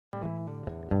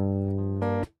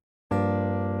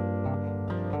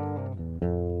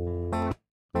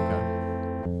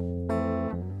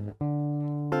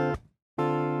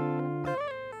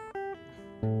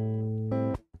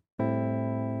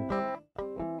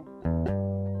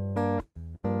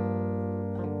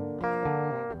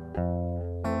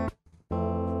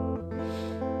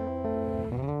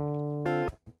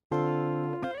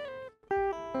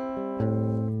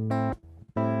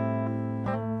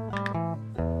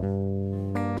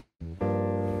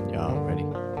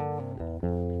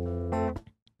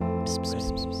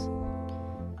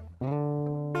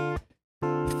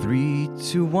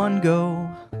2, 1, go.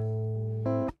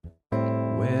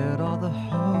 Where'd all the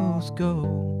hoes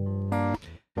go?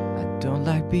 I don't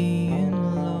like being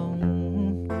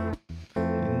alone.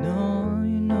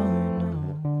 You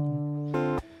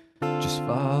know. Just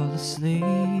fall asleep.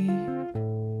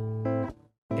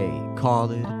 Hey,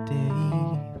 call it a day.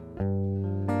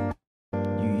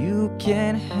 You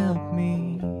can't help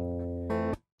me,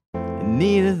 and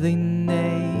neither they.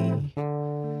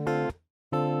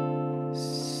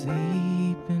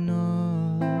 Sleeping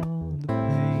all the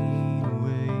pain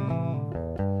away.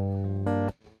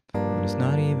 But it's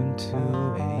not even 2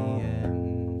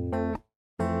 a.m.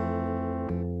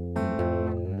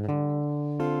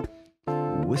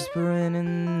 Whispering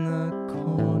in the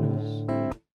corners,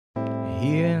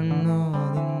 hearing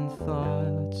all them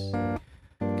thoughts.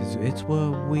 'Cause it's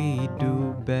what we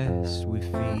do best. We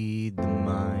feed the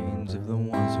minds of the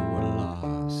ones who are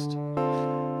lost.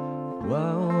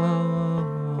 Whoa, whoa,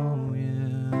 whoa,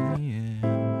 yeah.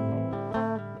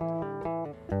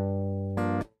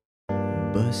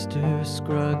 Buster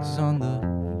Scruggs on the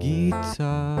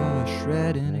guitar,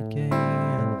 shredding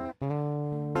again.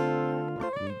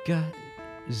 We got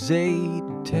Zayd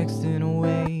texting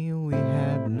away. We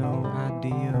have no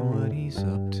idea what he's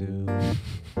up to.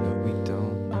 No, we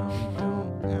don't know.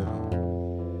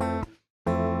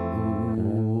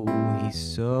 Ooh, he's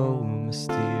so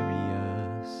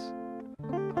mysterious.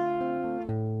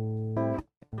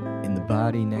 And the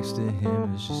body next to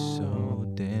him is just so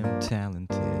damn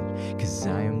talented. 'Cause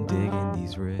I am digging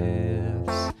these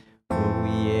riffs. Oh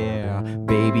yeah,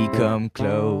 baby, come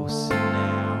close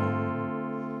now.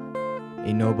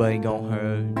 Ain't nobody gonna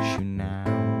hurt you now.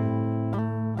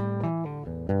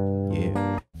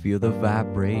 Yeah, feel the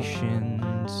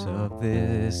vibrations of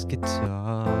this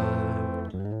guitar.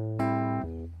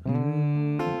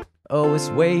 Oh, it's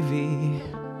wavy.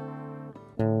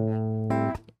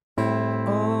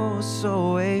 Oh,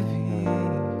 so wavy.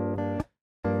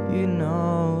 You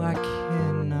know I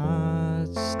cannot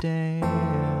stand.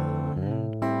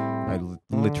 I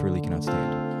literally cannot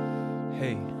stand.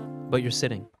 Hey, but you're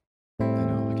sitting. I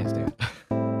know, I can't stand.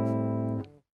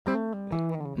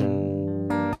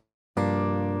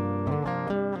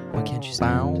 Why can't you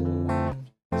stand?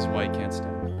 This is why you can't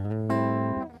stand.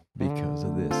 Because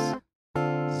of this.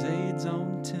 Zayd's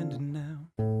on Tinder now.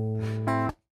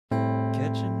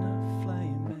 Catching a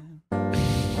flame man.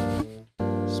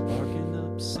 Sparking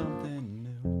up something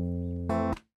new.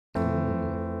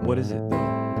 What is it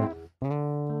though?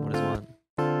 What is what?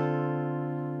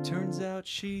 Turns out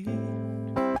she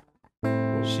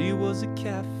was a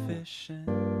catfish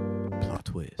and Plot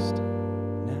twist.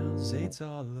 now Zayd's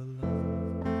all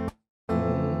alone. Look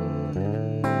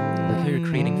how you're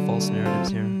creating false narratives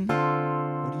here.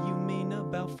 What do you mean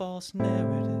about false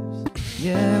narratives?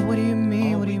 Yeah, what do you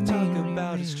mean? All What do we you talk mean? What do you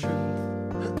about mean? is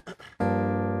truth.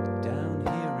 Down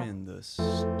here in the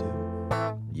stew.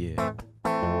 Yeah.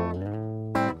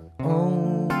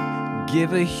 Oh,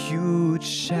 give a huge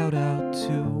shout out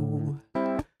to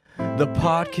the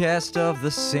podcast of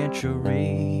the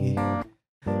century.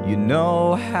 You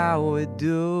know how we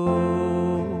do.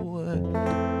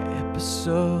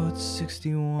 Episode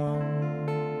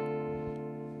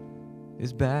 61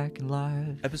 is back and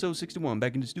live. Episode 61,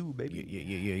 back in the stew, baby.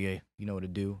 Yeah. You know what to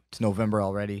do. It's November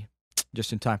already.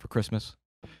 Just in time for Christmas.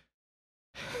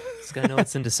 This guy know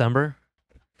it's in December.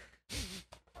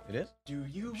 It is? Do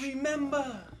you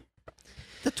remember?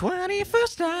 The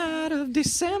 21st night of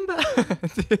December.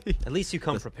 At least you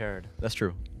come prepared. That's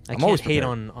true. I I'm can't always hate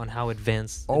prepared. on how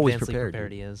advancedly prepared,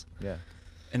 prepared he is. Yeah.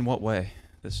 In what way?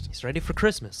 He's ready for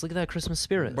Christmas. Look at that Christmas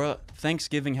spirit. Bruh,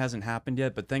 Thanksgiving hasn't happened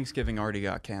yet, but Thanksgiving already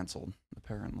got canceled,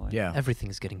 apparently. Yeah.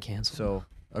 Everything's getting canceled. So,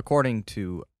 according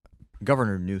to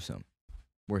Governor Newsom,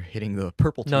 we're hitting the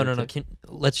purple no. tier.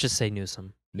 Let's just say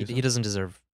Newsom. Newsom? He doesn't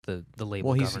deserve the label.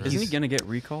 Well, he's- governor. Isn't he going to get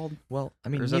recalled? Well, I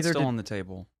mean, Or is that neither still did- on the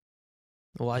table?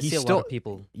 Well, I he's see a still- lot of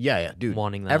people Yeah, dude.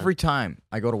 wanting that. Every time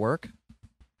I go to work,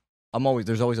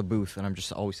 there's always a booth, and I'm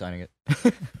just always signing it.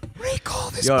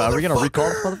 Recall this Yo, motherfucker. are we gonna recall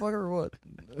this motherfucker or what?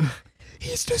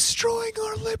 He's destroying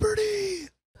our liberty.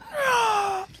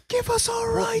 Give us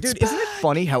our Well, rights dude, back. isn't it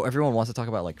funny how everyone wants to talk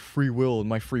about like free will and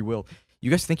my free will?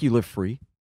 You guys think you live free?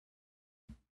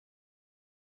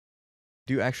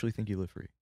 Do you actually think you live free?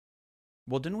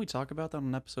 Well, didn't we talk about that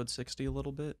on episode 60 a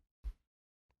little bit?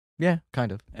 Yeah,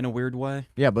 kind of. In a weird way?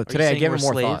 Yeah, but Are you today I saying gave we're it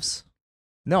more thought. slaves?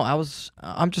 No,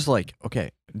 I'm just like,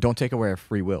 okay, don't take away our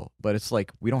free will, but it's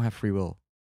like we don't have free will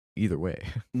either way.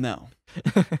 No.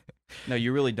 No,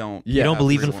 you really don't. Yeah, You don't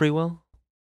believe in will. free will?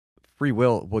 Free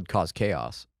will would cause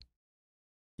chaos.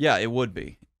 Yeah, it would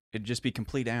be. it'd just be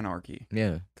complete anarchy.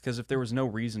 Yeah. Because if there was no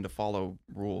reason to follow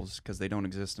rules because they don't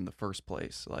exist in the first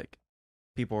place, like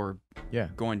people are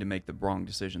going to make the wrong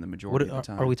decision the majority of the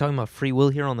time. Are we talking about free will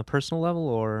here on the personal level,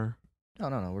 or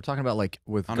No. We're talking about like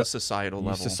with on a societal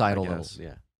level? Societal I level. guess.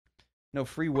 Yeah. No,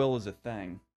 free will is a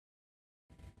thing.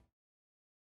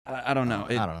 I don't know.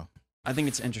 I don't know. I think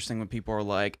it's interesting when people are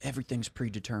like, everything's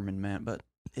predetermined, man. But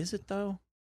is it though?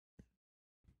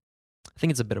 I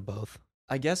think it's a bit of both.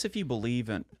 I guess if you believe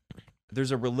in,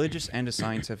 there's a religious and a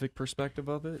scientific perspective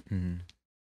of it. Mm-hmm.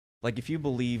 Like if you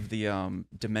believe the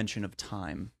dimension of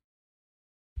time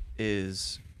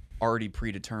is already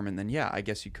predetermined, then yeah, I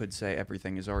guess you could say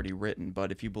everything is already written.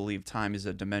 But if you believe time is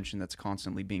a dimension that's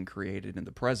constantly being created in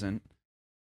the present,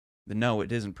 then no,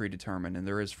 it isn't predetermined and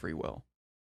there is free will.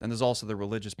 And there's also the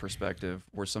religious perspective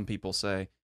where some people say,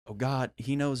 oh God,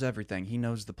 he knows everything. He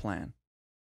knows the plan.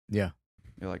 Yeah.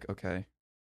 You're like, okay.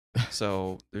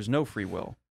 So there's no free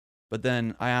will. But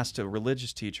then I asked a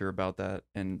religious teacher about that,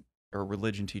 or a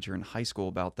religion teacher in high school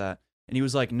about that. And he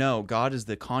was like, no, God is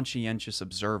the conscientious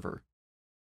observer.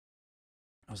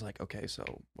 I was like, okay, so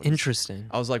Interesting.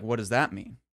 I was like, what does that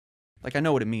mean? Like, I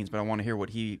know what it means, but I want to hear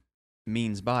what he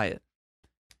means by it.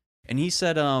 And he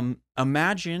said,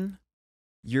 imagine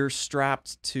you're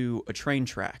strapped to a train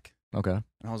track. Okay. And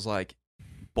I was like,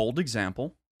 bold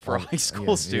example for a high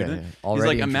school student. He's Already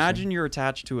like, interesting. imagine you're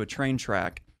attached to a train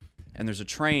track and there's a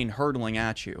train hurtling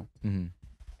at you. Mm-hmm.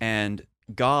 And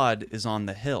God is on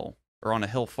the hill, or on a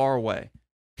hill far away.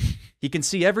 He can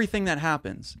see everything that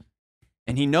happens,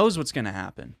 and he knows what's going to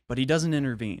happen, but he doesn't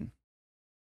intervene.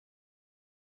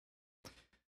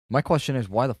 My question is,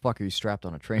 why the fuck are you strapped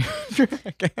on a train?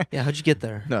 Yeah, how'd you get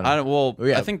there? No.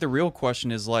 I think the real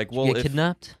question is like, Did you get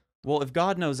kidnapped? if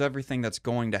God knows everything that's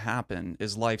going to happen,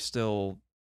 is it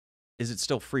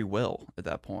still free will at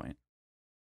that point?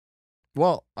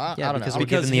 Well, I Yeah, don't because know. we're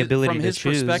given the ability from to his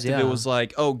choose, perspective, yeah. it was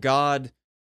like, oh, God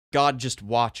just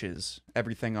watches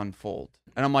everything unfold.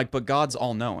 And I'm like, but God's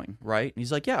all-knowing, right? And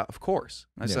he's like, yeah, of course.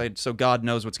 And I said, so God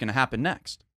knows what's going to happen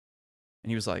next.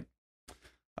 And he was like,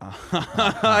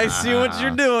 I see what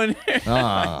you're doing here.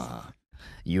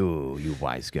 You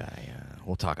wise guy.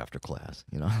 We'll talk after class,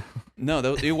 you know? No,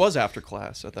 it was after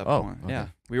class at that Oh, point. okay. Yeah,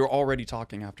 we were already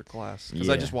talking after class. Because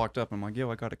I just walked up and I'm like,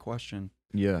 yo, I got a question.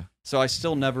 Yeah. So I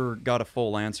still never got a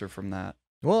full answer from that.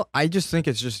 Well, I just think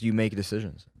it's just you make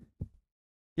decisions.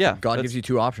 Yeah. God gives you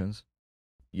 2 options,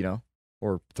 you know?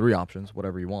 Or 3 options,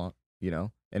 whatever you want, you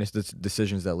know? And it's the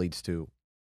decisions that leads to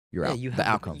your the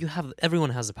outcome.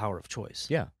 Everyone has the power of choice.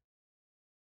 Yeah.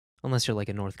 Unless you're like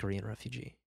a North Korean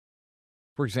refugee.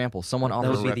 For example, someone That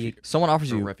offers would be for a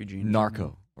you refugee in narco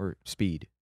general. or speed,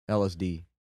 LSD.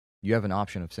 You have an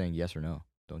option of saying yes or no,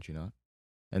 don't you not?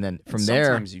 And then from there,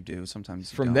 Sometimes you do,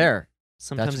 sometimes you from don't. there,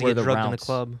 Sometimes you where get the drugged in a routes-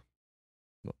 club.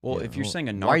 Well, yeah, if you're well, saying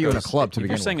a narco's, why are you in a club to if begin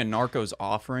you're saying a narco's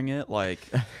offering it, like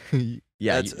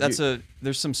yeah,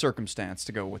 there's some circumstance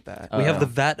to go with that. We have Uh, the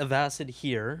vat of acid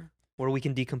here, where we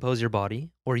can decompose your body,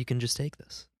 or you can just take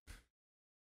this.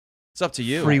 It's up to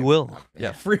you. Free will.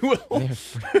 Yeah, free will.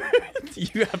 Yeah,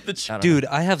 You have the I don't Dude,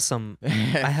 I have some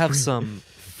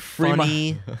free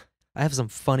funny I have some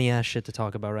funny ass shit to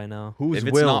talk about right now. Who is If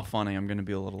it's Will? not funny, I'm gonna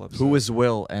be a little upset. Who is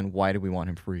Will, and why do we want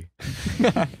him free?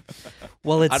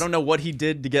 Well, it's I don't know what he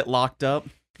did to get locked up.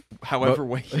 However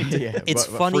way he did. Yeah, it's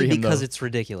but funny free him, because though. it's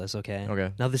ridiculous, okay?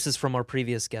 Okay. Now this is from our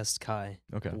previous guest Kai,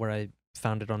 Okay. where I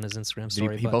found it on his Instagram Did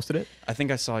story. he but posted it? I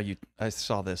think I saw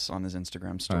this on his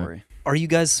Instagram story. are you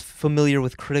guys familiar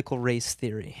with critical race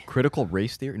theory? Critical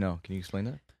race theory? No. Can you explain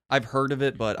that? I've heard of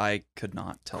it, but I could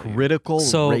not tell you. Critical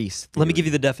So, race theory. Let me give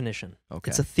you the definition. Okay.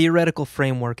 It's a theoretical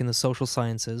framework in the social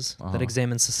sciences Uh-huh. that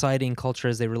examines society and culture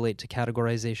as they relate to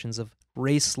categorizations of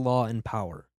race, law, and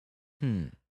power.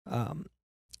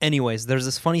 Anyways, there's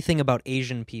this funny thing about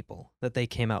Asian people that they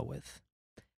came out with.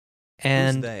 Who's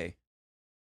And they?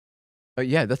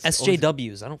 Yeah, that's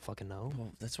SJWs, I don't fucking know.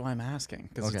 Well, that's why I'm asking,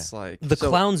 because Okay. it's like The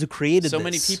clowns who created so this.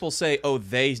 many people say, "Oh,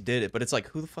 they did it," but it's like,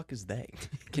 who the fuck is they?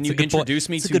 Can It's you a good point. introduce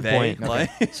me It's a to good they? point. Okay.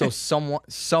 Like, So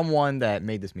someone that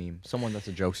made this meme, someone that's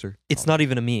a jokester. It's not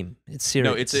even a meme. It's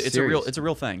serious. no, it's a serious.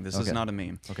 real thing. This is Okay. not a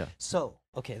meme. Okay. So,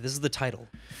 okay, this is the title.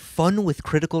 Fun with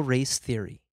critical race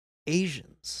theory.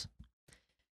 Asians.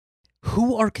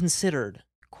 Who are considered,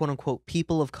 quote unquote,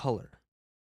 people of color?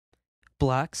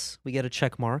 Blacks, we get a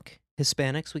check mark.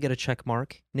 Hispanics, we get a check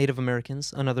mark. Native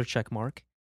Americans, another check mark.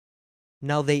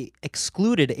 Now they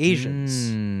excluded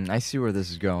Asians. I see where this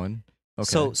is going.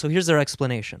 Okay. So here's their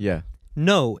explanation. yeah.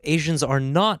 No, Asians are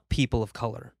not people of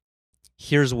color.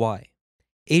 Here's why.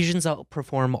 Asians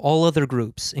outperform all other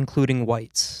groups, including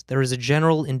whites. There is a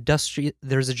general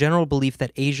belief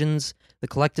that Asians, the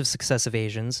collective success of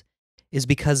Asians, is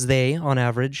because they, on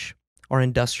average, are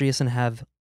industrious and have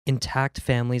intact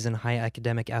families and high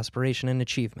academic aspiration and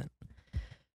achievement.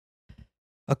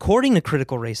 According to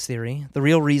critical race theory, the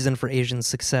real reason for Asians'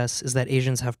 success is that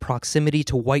Asians have proximity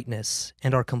to whiteness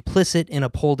and are complicit in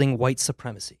upholding white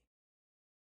supremacy.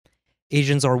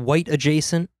 Asians are white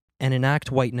adjacent and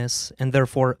enact whiteness and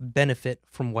therefore benefit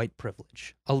from white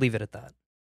privilege. I'll leave it at that.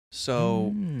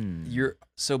 So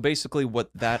so basically what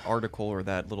that article or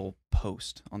that little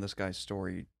post on this guy's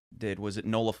story did was it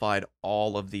nullified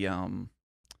all of the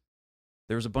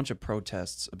there was a bunch of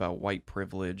protests about white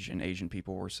privilege, and Asian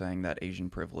people were saying that Asian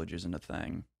privilege isn't a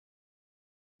thing.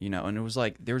 You know, and it was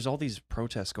like there's all these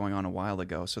protests going on a while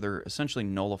ago, so they're essentially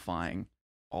nullifying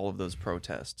all of those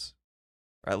protests.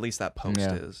 Or at least that post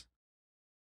is.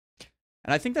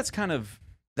 And I think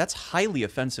that's highly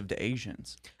offensive to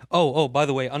Asians. Oh, by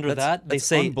the way, under that, they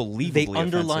say, unbelievably they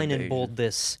underline offensive to and bold Asians.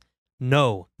 this,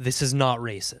 no, this is not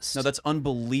racist. No, that's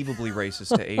unbelievably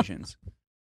racist to Asians.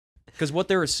 Because what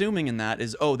they're assuming in that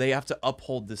is, oh, they have to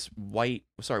uphold this white,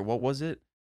 sorry, what was it?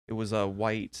 It was a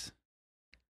white,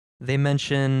 They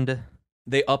mentioned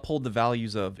they uphold the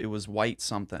values of, it was white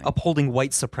something. upholding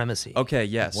white supremacy. Okay,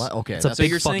 yes. What? Okay, It's a that's So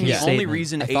big you're saying fucking the only statement.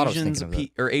 reason I thought I was Asians thinking of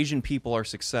it. or Asian people are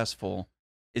successful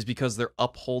is because they're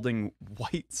upholding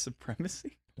white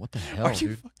supremacy? what the hell, Are you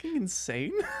dude? fucking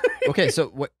insane? Okay, so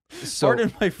what? So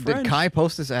Pardon my did French. Kai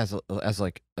post this as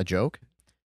like a joke?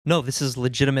 No, this is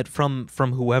legitimate from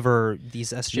whoever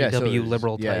these SJW it's-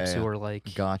 liberal yeah, types yeah. who are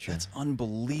like. Gotcha. That's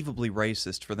unbelievably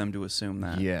racist for them to assume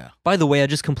that. Yeah. By the way, I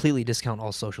just completely discount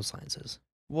all social sciences.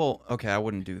 Well, okay, I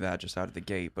wouldn't do that just out of the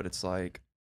gate, but it's like,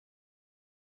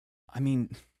 I mean,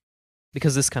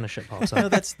 Because this kind of shit pops no,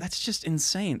 up. that's just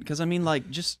insane. Because I mean, like,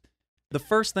 just the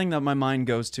first thing that my mind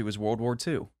goes to is World War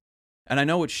II, and I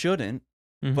know it shouldn't,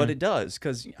 but Mhm. it does.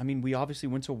 Because I mean, we obviously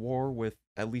went to war with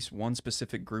at least one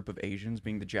specific group of Asians,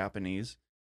 being the Japanese,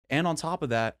 and on top of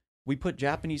that, we put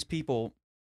Japanese people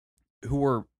who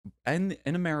were in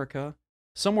America,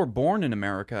 some were born in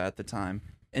America at the time,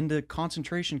 into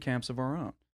concentration camps of our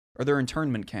own, or their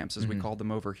internment camps, as we Mhm. called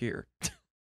them over here.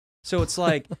 So it's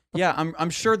like, yeah, I'm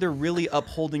sure they're really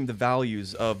upholding the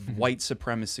values of white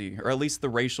supremacy, or at least the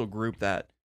racial group that,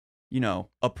 you know,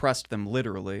 oppressed them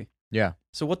literally. Yeah.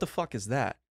 So what the fuck is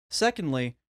that?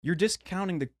 Secondly, you're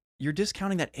discounting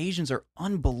that Asians are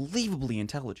unbelievably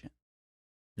intelligent,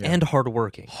 Yeah. And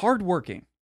hardworking. hardworking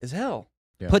as hell.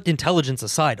 Yeah. Put intelligence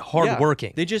aside,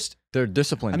 hardworking. They just, They're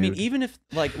disciplined. I mean, dude. even if,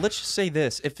 like, let's just say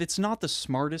this: if it's not the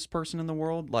smartest person in the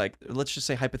world, like, let's just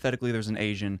say hypothetically there's an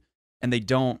Asian, and they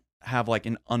don't have like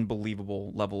an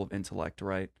unbelievable level of intellect,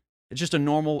 right? It's just a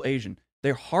normal Asian.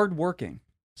 They're hardworking,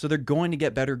 so they're going to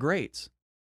get better grades.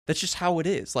 That's just how it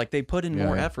is. Like, they put in Yeah,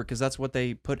 more yeah. effort because that's what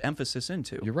they put emphasis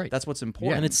into. You're right. That's what's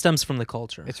important. and it stems from the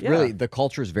culture. It's Yeah. really the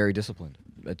culture is very disciplined.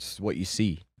 That's what you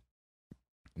see.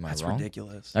 Am I That's wrong?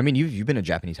 ridiculous. I mean, you've been to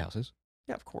Japanese houses.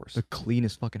 Yeah, of course. The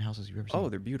cleanest fucking houses you've ever seen. Oh,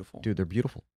 they're beautiful. dude, they're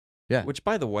beautiful. Yeah. Which,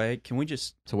 by the way, can we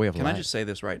just It's a way of can life. I just say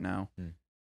this right now? Hmm.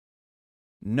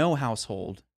 No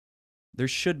household. There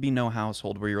should be no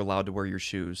household where you're allowed to wear your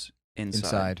shoes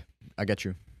inside. I get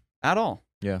you. At all.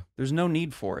 Yeah. There's no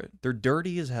need for it. They're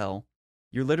dirty as hell.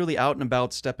 You're literally out and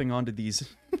about stepping onto these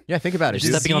Yeah, think about it.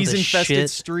 You're dude. stepping onto disease-infested shit.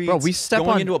 streets. Bro, we step going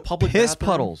on into a public piss bathroom.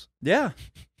 puddles Yeah.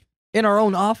 in our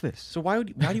own office. So why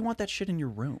do you want that shit in your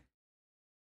room?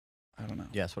 I don't know.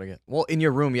 Yeah, that's what I get. Well, in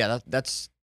your room, yeah, that's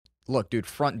look, dude,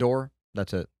 front door,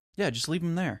 that's it. Yeah, just leave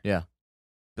them there. Yeah.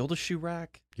 Build a shoe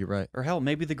rack. You're right. Or hell,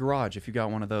 maybe the garage if you got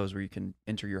one of those where you can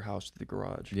enter your house through the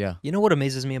garage. Yeah. You know what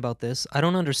amazes me about this? I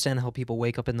don't understand how people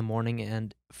wake up in the morning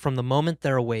and from the moment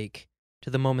they're awake to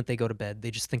the moment they go to bed,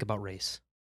 they just think about race.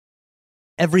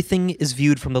 Everything is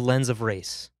viewed from the lens of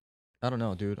race. I don't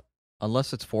know, dude.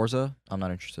 Unless it's Forza, I'm not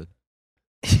interested.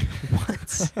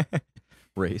 What?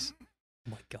 Race.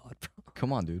 Oh my god, bro.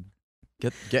 Come on, dude.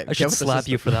 Get I get should with the slap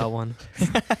you for system. that one.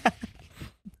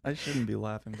 I shouldn't be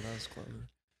laughing, but that was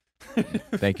clever.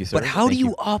 Thank you, sir. But how do Thank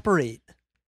you operate?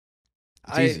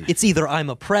 It's easy. It's either I'm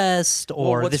oppressed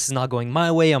or what's- this is not going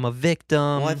my way, I'm a victim.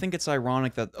 Well, I think it's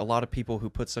ironic that a lot of people who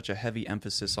put such a heavy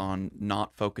emphasis on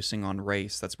not focusing on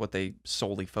race, that's what they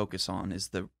solely focus on, is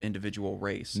the individual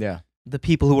race. Yeah. the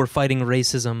people who are fighting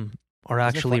racism are Isn't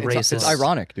it actually fun- racist. It's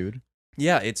ironic, dude.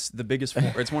 Yeah, it's the biggest.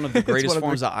 It's one of the It's greatest one of the-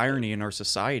 forms of irony in our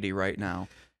society right now.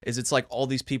 Is it's like all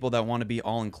these people that want to be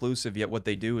all inclusive, yet what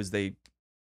they do is they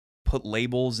put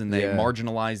labels and they Yeah.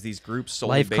 marginalize these groups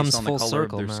solely Life based comes on the full color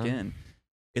circle, of their man. skin.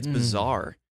 It's Mm.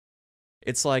 bizarre.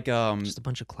 It's like Just a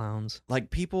bunch of clowns.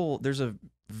 people. There's a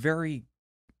very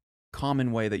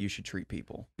common way that you should treat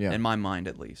people, Yeah. in my mind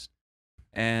at least.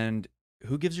 And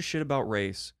who gives a shit about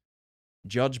race?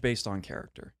 Judge based on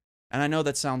character. And I know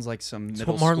that sounds like some That's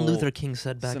middle what Martin school, Luther King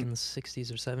said back some- in the 60s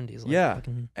or 70s. Like, Yeah.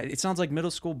 fucking- It sounds like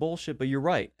middle school bullshit, but you're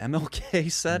right. MLK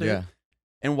said Yeah. it.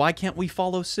 And why can't we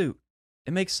follow suit?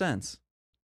 It makes sense.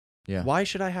 Yeah. Why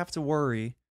should I have to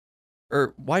worry,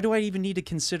 or why do I even need to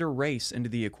consider race into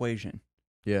the equation?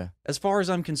 Yeah. As far as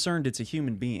I'm concerned, it's a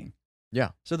human being.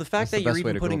 Yeah. So the fact That's the that you're best way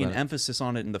even to go putting an about it. emphasis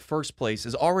on it in the first place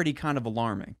is already kind of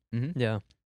alarming. Yeah.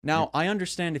 Now, I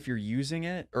understand if you're using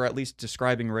it, or at least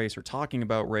describing race or talking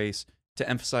about race to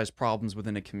emphasize problems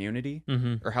within a community,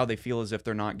 Mm-hmm. or how they feel as if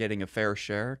they're not getting a fair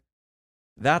share,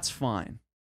 that's fine.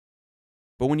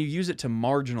 But when you use it to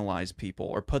marginalize people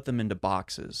or put them into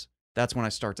boxes, that's when I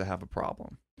start to have a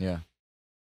problem. Yeah.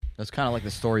 That's kind of like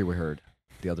the story we heard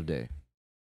the other day.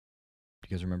 Do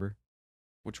you guys remember?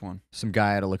 Which one? Some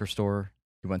guy at a liquor store,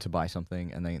 he went to buy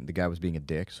something, and then the guy was being a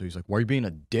dick. So he's like, "Why are you being a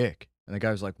dick?" And the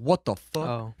guy was like, "What the fuck?"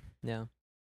 Oh, yeah.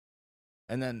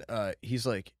 And then he's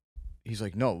like,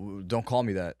 "No, don't call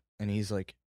me that." And he's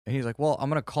like, "Well, I'm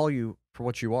gonna call you for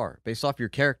what you are, based off your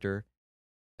character."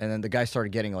 And then the guy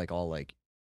started getting like all like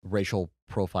racial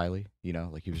profiling, you know,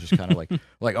 like he was just kind of like,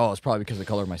 "Oh, it's probably because of the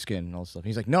color of my skin and all this stuff." And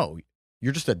he's like, "No,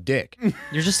 you're just a dick.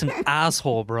 You're just an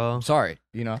asshole, bro. I'm sorry,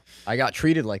 you know, I got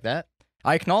treated like that.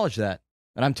 I acknowledge that,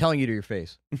 and I'm telling you to your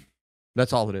face.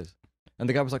 That's all it is." And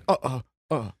the guy was like,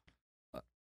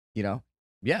 you know,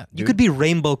 yeah, You dude. could be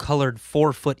rainbow colored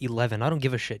 4'11". I don't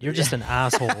give a shit. You're just an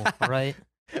asshole, right?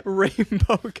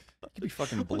 rainbow. It could be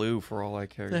fucking blue for all I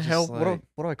care. The Just hell? like-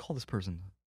 What do I call this person?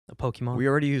 A Pokemon. We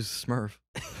already used Smurf.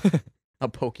 A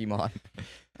Pokemon.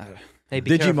 Hey,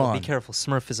 be careful. Be Digimon. careful.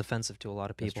 Smurf is offensive to a lot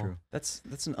of That's people. true.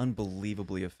 That's an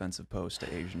unbelievably offensive post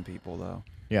to Asian people, though.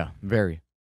 Yeah, very.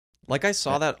 Like, I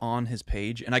saw that on his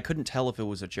page, and I couldn't tell if it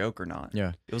was a joke or not.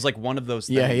 Yeah. It was like one of those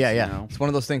things, Yeah. you know? It's one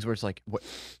of those things where it's like, what?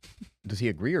 Does he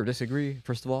agree or disagree?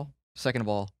 First of all, second of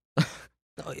all,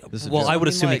 This is Well, just- I would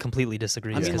I mean, assume he like- completely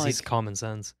disagrees I mean, because he's like- common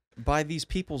sense. By these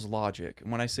people's logic,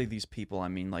 and when I say these people, I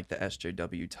mean like the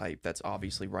SJW type that's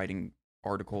obviously writing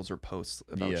articles or posts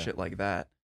about Yeah. shit like that.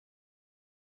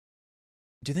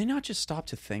 Do they not just stop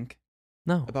to think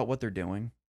No, about what they're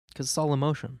doing? because it's all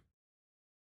emotion.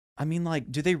 I mean,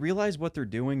 like, do they realize what they're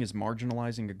doing is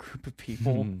marginalizing a group of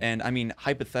people? And I mean,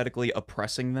 hypothetically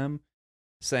oppressing them,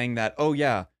 saying that, oh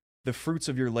yeah, the fruits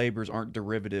of your labors aren't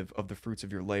derivative of the fruits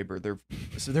of your labor. They're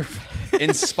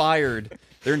inspired.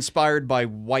 They're inspired by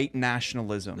white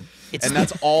nationalism, It's and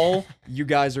that's all you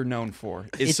guys are known for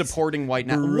is It's- supporting white.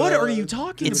 What are you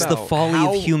talking it's about? the folly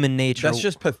How- of human nature. that's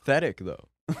just pathetic, though.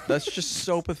 That's just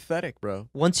so pathetic, bro.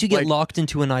 Once you get like- locked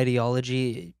into an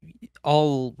ideology,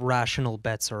 all rational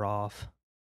bets are off.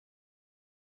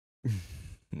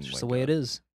 It's just the way it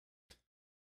is.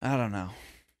 I don't know.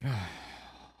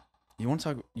 You want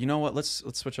to talk? You know what? Let's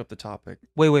switch up the topic.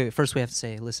 Wait. First, we have to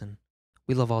say, listen,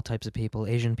 we love all types of people: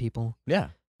 Asian people, Yeah,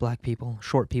 black people,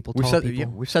 short people, we've tall said people. yeah,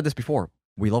 we've said this before.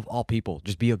 We love all people.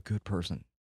 Just be a good person.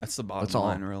 That's the bottom That's all.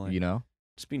 line, really. You know,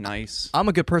 Just be nice. I'm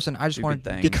a good person. I just Do want good to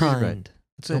things. Be Things kind.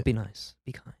 That's Don't it. be nice.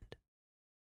 Be kind.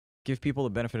 Give people the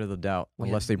benefit of the doubt, We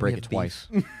unless have- they we break have it twice.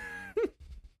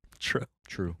 True.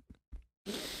 True.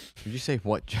 Did you say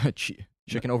what?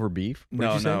 Chicken over beef? What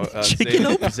No, did you no. say?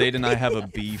 Chicken Zayd and I have a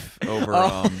beef over.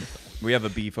 Oh. We have a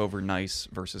beef over nice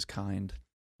versus kind.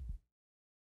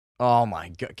 Oh my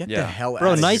god! Get the Yeah. hell out!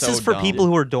 Bro, of here. nice so is for dumb. people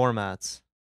who are doormats.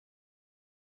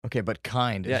 Okay, but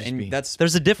kind. Yeah, is just and being- that's.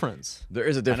 There's a difference. there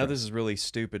is a I difference. know this is really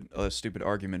stupid, a stupid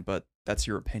argument, but that's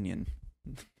your opinion.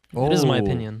 It is my Oh.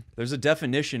 opinion. There's a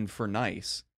definition for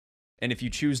nice, and if you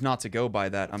choose not to go by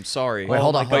that, I'm sorry. Wait,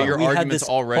 hold on, But hold on. your We had argument's this-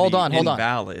 already Hold on.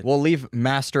 invalid. We'll leave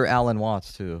Master Alan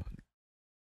Watts to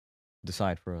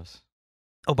decide for us.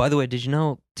 Oh, by the way, did you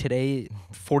know today,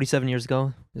 47 years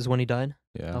ago, is when he died?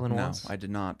 Yeah. Alan No, Watts. I did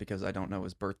not because I don't know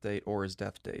his birth date or his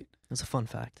death date. That's a fun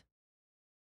fact.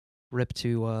 Rip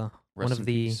to one Rest of in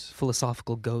the peace.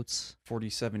 philosophical goats.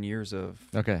 47 years of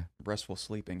Okay. restful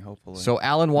sleeping, hopefully. So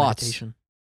Alan Watts Meditation.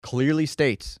 clearly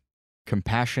states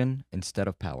compassion instead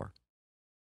of power.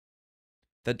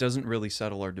 that doesn't really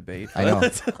settle our debate. I know.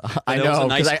 I That know. was a 'cause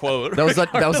nice I- quote. That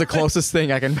was the closest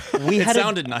thing I can. We It had a-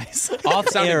 sounded nice. Off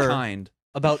It sounded air. kind.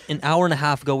 about an hour and a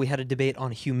half ago, we had a debate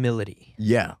on humility.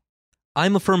 Yeah.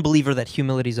 I'm a firm believer that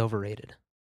humility is overrated.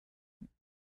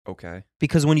 Okay.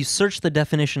 Because when you search the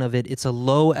definition of it, it's a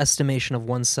low estimation of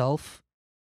oneself,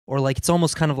 or like it's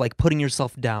almost kind of like putting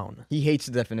yourself down. He hates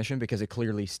the definition because it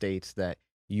clearly states that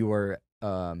you are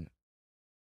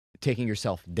taking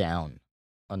yourself down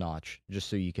a notch just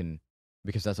so you can,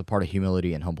 because that's a part of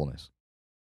humility and humbleness.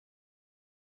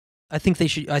 I think they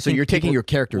should. So you're taking your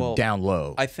character well, down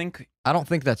low. I think I don't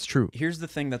think that's true. here's the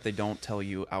thing that they don't tell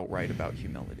you outright about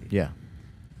humility. Yeah.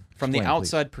 From the Explain, please.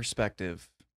 outside perspective,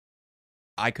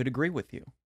 I could agree with you.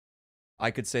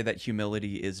 I could say that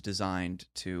humility is designed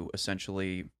to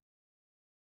essentially,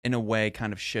 in a way,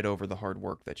 kind of shit over the hard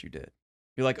work that you did.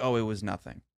 You're like, oh, it was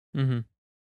nothing. Mm-hmm.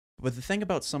 But the thing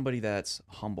about somebody that's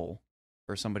humble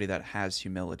or somebody that has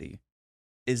humility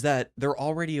is that they're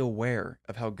already aware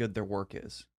of how good their work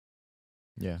is.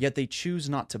 Yeah. Yet they choose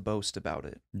not to boast about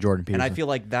it. Jordan Peterson. And I feel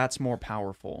like that's more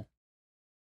powerful.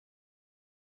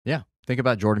 Yeah. Think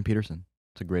about Jordan Peterson.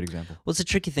 It's a great example. Well, it's a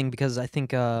tricky thing because I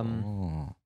think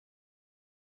Oh.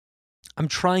 I'm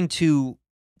trying to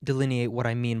delineate what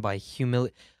I mean by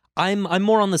humility. I'm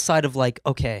more on the side of like,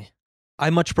 okay, I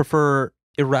much prefer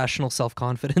irrational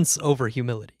self-confidence over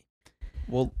humility.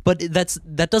 Well, But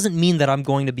that doesn't mean that I'm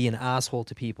going to be an asshole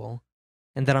to people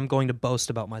and that I'm going to boast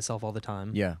about myself all the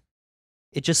time. Yeah.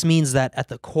 It just means that at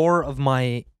the core of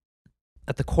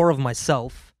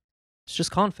myself, it's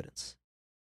just confidence.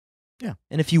 Yeah.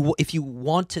 And if you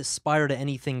want to aspire to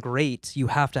anything great, you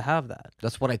have to have that.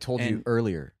 That's what I told you And-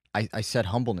 earlier. I said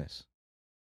humbleness.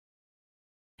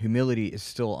 Humility is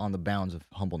still on the bounds of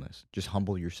humbleness. Just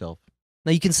humble yourself.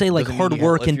 Now you can say like Doesn't mean hard you have-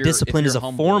 work if and you're- if discipline is you're a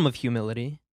humble- form of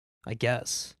humility, I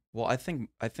guess. well, I think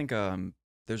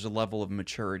there's a level of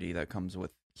maturity that comes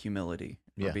with humility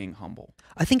or Yeah. being humble.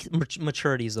 I think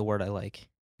maturity is the word I like.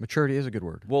 Maturity is a good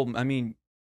word. Well, I mean,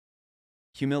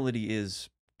 humility is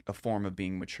a form of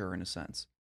being mature in a sense.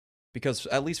 Because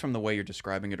at least from the way you're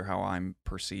describing it or how I'm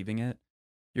perceiving it,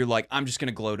 you're like, I'm just going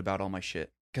to gloat about all my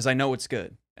shit because I know it's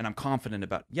good and I'm confident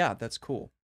about it. Yeah, that's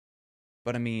cool.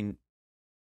 But I mean,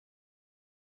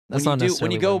 That's when not you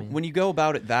necessarily what I mean. when you go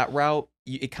about it that route,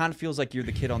 it kind of feels like you're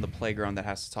the kid on the playground that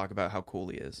has to talk about how cool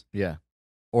he is. Yeah.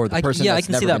 Or the I person can that's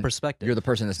see never that been, perspective. You're the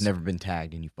person that's never been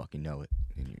tagged and you fucking know it.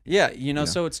 And Yeah, know.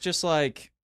 so it's just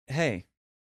like, hey,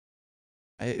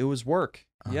 it was work.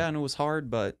 Uh-huh. Yeah, and it was hard,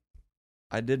 but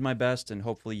I did my best and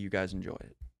hopefully you guys enjoy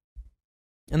it.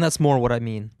 And that's more what I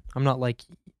mean. I'm not like,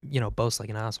 boast like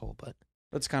an asshole, but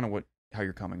That's kind of how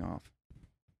you're coming off.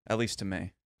 At least to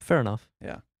me. fair enough.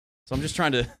 So I'm just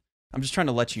trying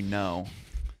to let you know.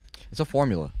 It's a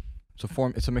formula.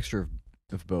 It's a mixture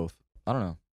of both. I don't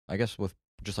know. I guess with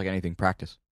just like anything,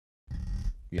 practice.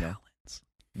 You know? Balance.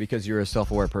 Because you're a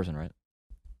self-aware person, right?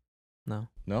 No.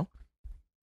 No?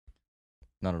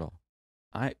 Not at all.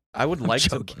 I would like to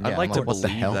joking. I'd Yeah, like I'm to like, what the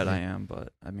believe hell, that I man? am,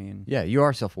 but I mean, Yeah, you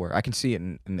are self-aware. I can see it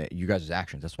in you guys'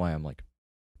 actions. That's why I'm like,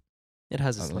 It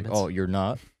has its I'm like, limits. oh, you're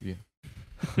not? Yeah.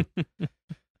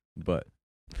 But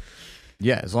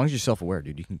yeah, as long as you're self-aware,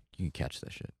 dude, you can catch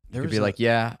that shit. You There could was be a- like,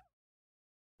 yeah,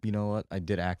 you know what? I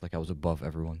did act like I was above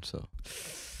everyone, so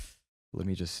let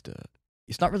me just.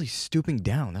 It's not really stooping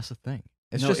down. That's the thing.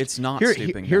 It's no, just it's not here,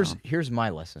 stooping here's down. here's my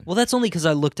lesson. Well, that's only because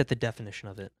I looked at the definition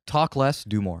of it. Talk less,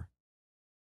 do more.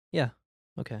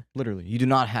 Okay. Literally, you do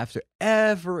not have to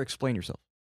ever explain yourself.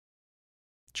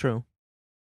 True.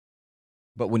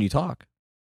 But when you talk,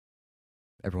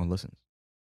 everyone listens,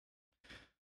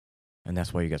 and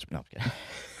that's why you guys. No, I'm kidding.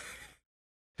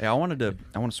 Hey, I want to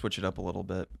switch it up a little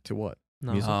bit. To what?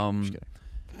 No. Music? Um, Just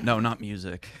kidding. No, not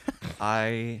music.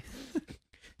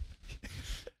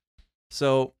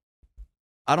 So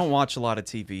I don't watch a lot of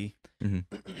TV, Mhm.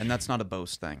 and that's not a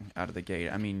boast thing out of the gate.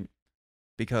 I mean,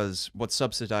 because what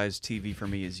subsidized TV for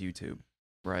me is YouTube,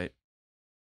 right?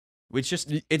 It's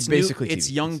just it's Basically it's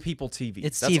TV. young people TV.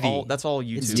 It's that's TV. All, that's all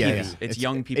YouTube It's is. TV. It's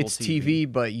young people It's TV,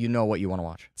 but you know what you want to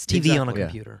watch. It's TV on a Exactly. Yeah.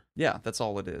 computer. Yeah, that's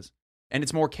all it is, and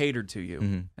it's more catered to you,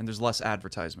 Mhm. and there's less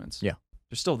advertisements. Yeah.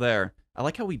 They're still there. I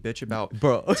like how we bitch about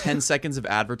Bro, 10 seconds of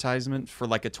advertisement for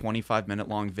like a 25-minute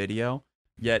long video.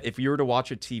 Yet if you were to watch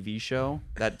a TV show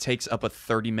that takes up a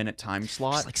 30-minute time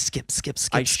slot, Just like skip,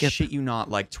 I skip. shit you not,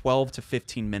 like 12 to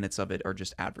 15 minutes of it are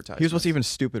just advertisements. here's what's even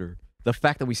stupider: the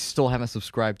fact that we still haven't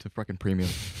subscribed to fucking premium.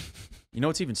 You know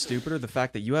what's even stupider? The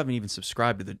fact that you haven't even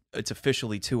subscribed to it's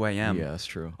officially 2 a.m. Yeah, that's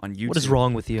true. on YouTube. What is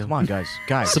wrong with you? Come on, guys.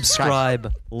 Guys,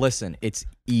 Subscribe. listen, it's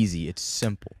easy. It's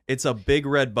simple. It's a big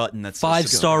red button that says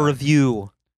 5-star subscribe.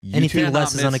 review. Anything cannot less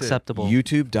is miss it. unacceptable.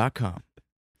 YouTube.com.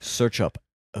 Search up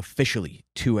officially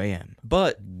 2 a.m.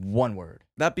 But One word.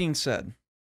 that being said,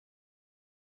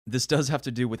 this does have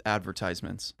to do with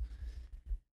advertisements.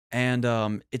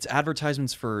 And it's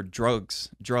advertisements for drugs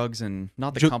and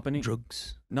not the company.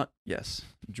 Drugs. Not yes,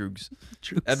 drugs.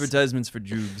 Drugs. Advertisements for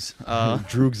drugs.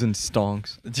 Drugs and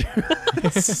stonks.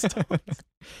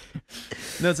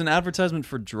 No, it's an advertisement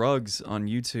for drugs on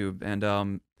YouTube. And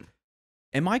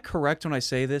am I correct when I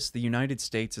say this? The United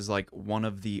States is like one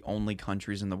of the only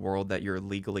countries in the world that you're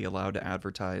legally allowed to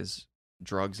advertise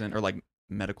drugs in, or like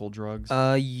medical drugs?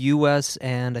 U.S.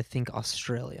 and I think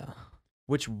Australia.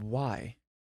 Why?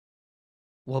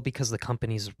 Well, because the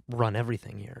companies run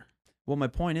everything here. Well, my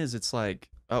point is, it's like,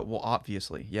 well,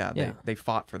 obviously, yeah, Yeah. they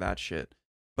fought for that shit.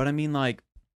 But I mean, like,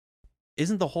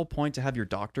 isn't the whole point to have your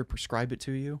doctor prescribe it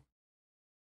to you?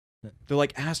 They're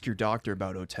like, ask your doctor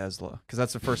about Otezla, because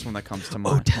that's the first one that comes to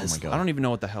mind. Otezla. Oh my God. I don't even know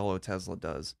what the hell Otezla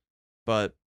does,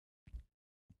 but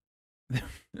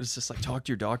it's just like, talk to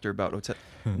your doctor about Otezla.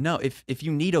 No, if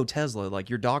you need Otezla, like,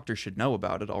 your doctor should know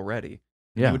about it already.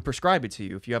 He Yeah. would prescribe it to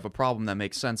you if you have a problem that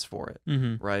makes sense for it,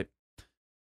 Mm-hmm. right?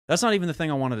 That's not even the thing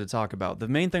I wanted to talk about. The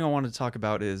main thing I wanted to talk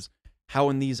about is how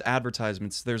in these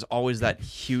advertisements, there's always that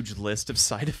huge list of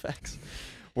side effects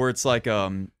where it's like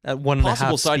At 1.5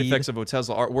 possible side speed. effects of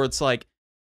Otezla are where it's like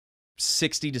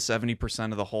 60 to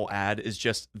 70% of the whole ad is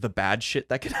just the bad shit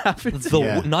that could happen to you.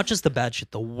 Yeah. Not just the bad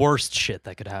shit, the worst shit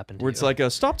that could happen to Where it's you. like,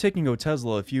 stop taking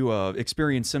Otezla if you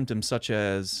experience symptoms such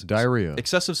as Diarrhea.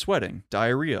 excessive sweating,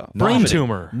 diarrhea, brain vomiting,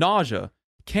 tumor. nausea,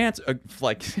 cancer,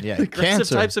 like Yeah, aggressive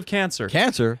cancer. types of cancer.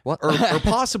 Cancer. What? or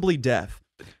possibly death.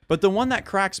 But the one that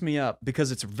cracks me up,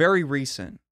 because it's very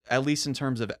recent, at least in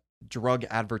terms of drug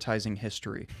advertising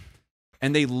history,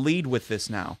 and they lead with this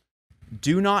now.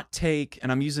 Do not take,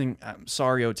 and I'm using,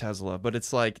 sorry, Otezla, but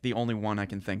it's like the only one I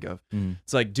can think of. Mm.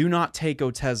 It's like, do not take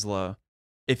Otezla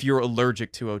if you're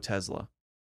allergic to Otezla.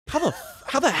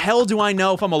 How the hell do I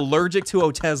know if I'm allergic to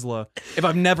Otezla if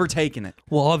I've never taken it?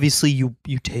 Well, obviously you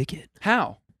take it.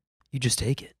 How? You just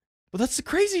take it. Well, that's the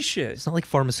crazy shit. It's not like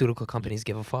pharmaceutical companies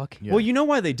give a fuck. Yeah. Well, you know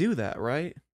why they do that,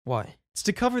 right? Why? It's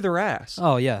to cover their ass.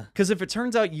 Oh yeah. Because if it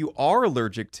turns out you are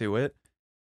allergic to it,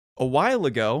 a while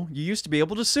ago, you used to be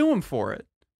able to sue them for it.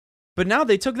 But now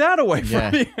they took that away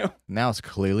from Yeah. you. Now it's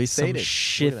clearly Some stated.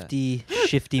 shifty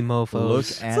mofos. Look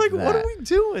It's at like, that. what are we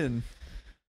doing?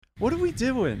 What are we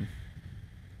doing?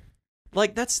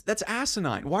 Like, that's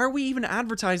asinine. Why are we even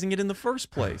advertising it in the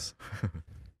first place?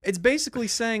 It's basically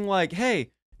saying, like,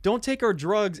 hey, don't take our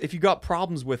drugs if you got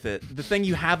problems with it. The thing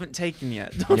you haven't taken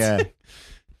yet. Don't Yeah. take-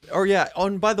 Or yeah, oh,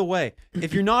 and by the way,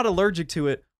 if you're not allergic to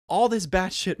it, all this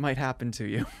bad shit might happen to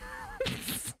you.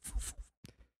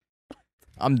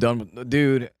 I'm done with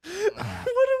dude. What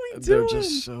are we doing? They're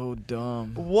just so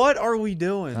dumb. What are we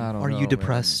doing? I don't Are know, you man.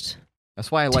 depressed?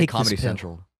 That's why I like Take this Comedy pill.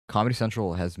 Central. Comedy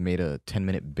Central has made a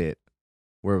 10-minute bit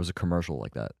where it was a commercial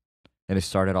like that. And it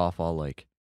started off all like,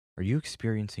 are you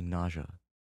experiencing nausea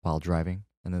while driving?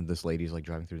 And then this lady's like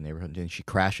driving through the neighborhood and she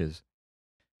crashes.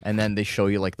 And then they show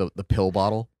you like the pill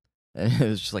bottle. And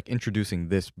it's just like introducing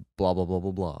this blah, blah, blah,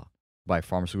 blah, blah by a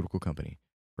pharmaceutical company,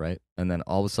 right? And then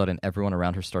all of a sudden everyone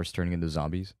around her starts turning into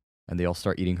zombies and they all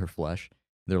start eating her flesh.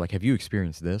 They're like, have you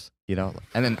experienced this? You know?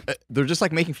 And then they're just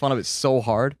like making fun of it so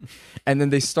hard. And then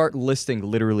they start listing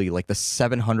literally like the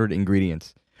 700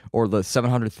 ingredients or the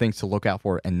 700 things to look out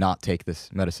for and not take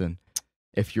this medicine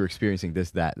if you're experiencing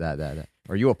this, that.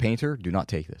 Are you a painter? Do not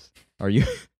take this. Are you?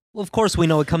 Well, of course we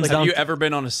know it comes Have down. you ever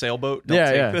been on a sailboat? Don't Yeah,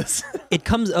 take yeah. this.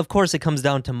 Of course it comes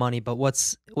down to money. But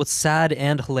what's sad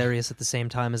and hilarious at the same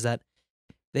time is that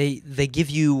they give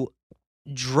you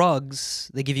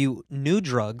drugs. They give you new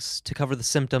drugs to cover the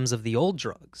symptoms of the old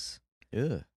drugs.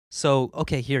 Yeah. So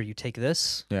okay, here you take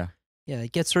this. Yeah. Yeah,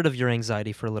 it gets rid of your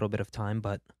anxiety for a little bit of time,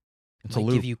 but It's might a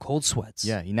give loop. you cold sweats.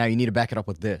 Yeah. Now you need to back it up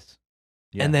with this.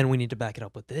 Yeah. And then we need to back it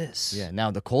up with this. Yeah. Now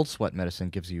the cold sweat medicine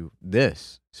gives you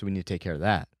this, so we need to take care of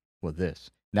that with this.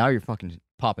 Now you're fucking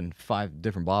popping 5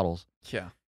 different bottles. Yeah.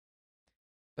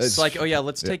 It's like, oh yeah,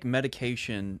 let's take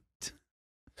medication.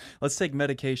 Let's take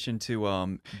medication to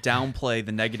downplay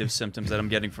the negative symptoms that I'm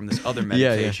getting from this other Yeah, yeah.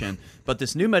 medication. But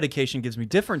this new medication gives me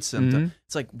different symptoms.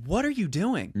 It's like, what are you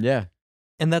doing? Yeah.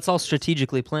 And that's all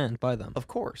strategically planned by them. Of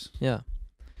course. Yeah.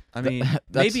 I mean,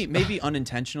 That's- maybe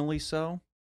unintentionally so.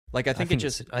 Like, I think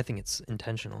I think it's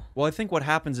intentional. Well, I think what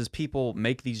happens is people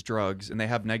make these drugs and they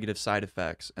have negative side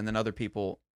effects, and then other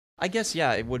people, I guess,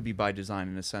 yeah, it would be by design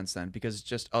in a sense then, because it's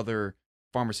just other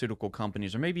pharmaceutical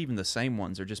companies, or maybe even the same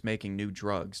ones, are just making new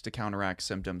drugs to counteract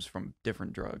symptoms from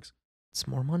different drugs. It's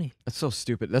more money. That's so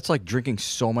stupid. That's like drinking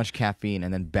so much caffeine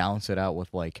and then balance it out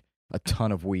with like a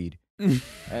ton of weed. And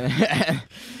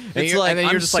It's like, you're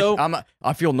I'm just so- like,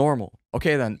 I feel normal.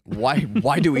 Okay, then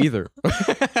why do either?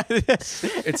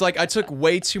 It's like I took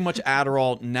way too much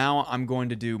Adderall. Now I'm going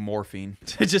to do morphine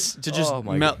to just Oh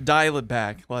my God. dial it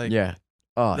back. Like, Yeah.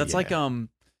 Oh, that's yeah. like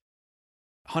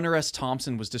Hunter S.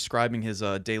 Thompson was describing his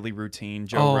daily routine.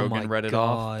 Joe oh Rogan my read it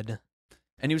off. God.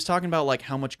 And he was talking about like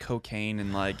how much cocaine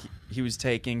and like he was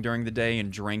taking during the day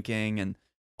and drinking and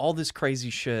all this crazy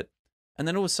shit. And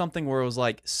then it was something where it was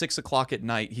like 6 o'clock at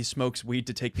night. He smokes weed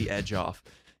to take the edge off.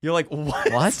 You're like,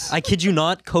 what? What? I kid you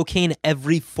not, cocaine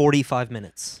every 45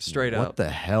 minutes. Straight What up. the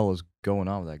hell is going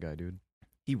on with that guy, dude?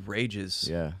 He rages.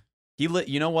 Yeah.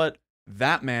 You know what?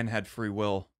 That man had free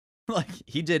will. Like,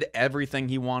 he did everything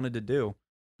he wanted to do.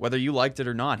 Whether you liked it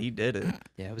or not, he did it.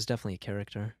 Yeah, it was definitely a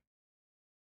character.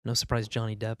 No surprise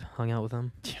Johnny Depp hung out with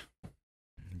him.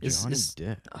 Is- Johnny is-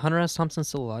 Depp. Hunter S. Thompson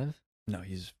still alive? No,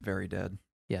 he's very dead.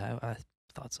 Yeah, I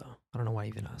thought so. I don't know why I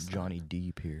even asked. Johnny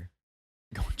Deep here.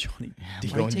 Going Johnny. Yeah,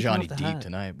 Deep. Why are you going taking Johnny off the Deep hat?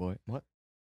 tonight, boy. What?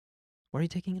 Why are you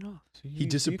taking it off? So He you can wear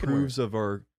disapproves of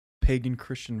our pagan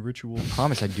Christian ritual. it. I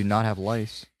promise I do not have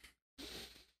lice.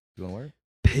 You want to wear it?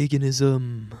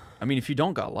 Paganism. I mean, if you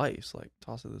don't got lice, like,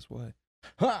 toss it this way.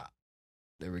 Ha!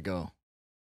 There we go.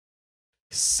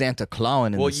 Santa Claus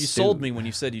in Well, the you stew. sold me when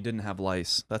you said you didn't have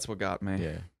lice. That's what got me.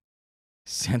 Yeah.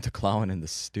 Santa Claus in the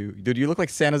stew. Dude, you look like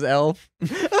Santa's elf.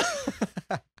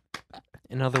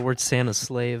 In other words, Santa's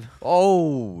slave.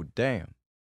 Oh, damn.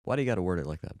 Why do you got to word it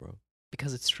like that, bro?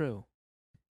 Because it's true.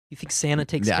 You think Santa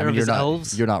takes Yeah, I care mean, of you're his not,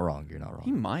 elves? You're not wrong. You're not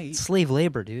He wrong. might. Slave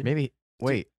labor, dude. Maybe.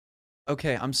 Wait.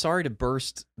 Okay, I'm sorry to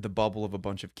burst the bubble of a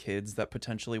bunch of kids that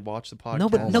potentially watch the podcast. No,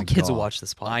 but Oh no my kids will God. watch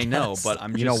this podcast. I know, but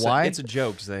I'm just You know saying- why? It's a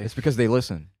joke, Zay. It's because they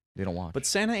listen. They don't watch. But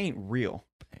Santa ain't real.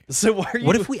 So why are you?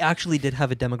 What if we actually did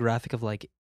have a demographic of like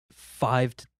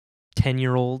 5 to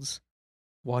 10-year-olds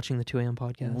watching the 2 a.m.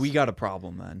 podcast? We got a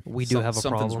problem then. We do have a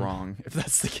something's problem. wrong if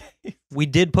that's the case. We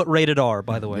did put rated R,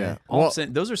 by the way. Yeah. All I'm Well-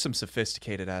 saying, those are some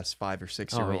sophisticated ass 5 or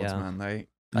 6 year olds, yeah. man. They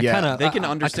kinda- they can I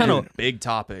understand kinda- big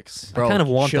topics, Bro, I kind of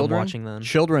want children, them watching then.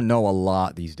 Children know a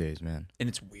lot these days, man. and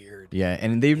it's weird. Yeah,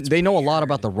 and they know a lot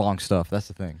about the wrong stuff. That's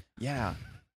the thing. Yeah,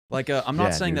 like I'm not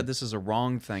Yeah, saying that dude. this is a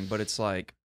wrong thing, but it's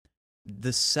like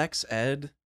the sex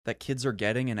ed that kids are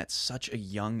getting, and at such a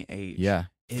young age. Yeah,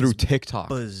 is through TikTok.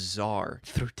 bizarre.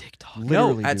 Through TikTok.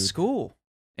 Literally, no, at dude. school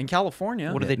in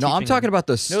California. What are they No, I'm teaching talking them? about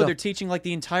the No, stuff. they're teaching like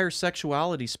the entire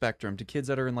sexuality spectrum to kids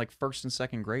that are in like 1st and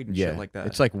 2nd grade and yeah, shit like that.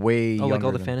 it's like way. Oh, like all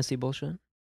younger the than- fantasy bullshit?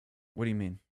 What do you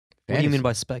mean? What do you mean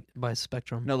fantasy. by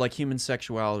spectrum? No, like human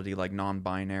sexuality, like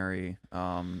non-binary,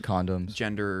 Condoms?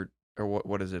 gender, or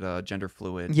what is it? Gender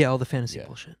fluid. Yeah, all the fantasy Yeah.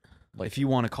 bullshit. If you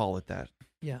want to call it that.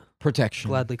 Yeah, Protection.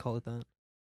 gladly call it that.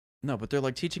 No, but they're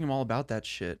like teaching them all about that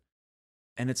shit,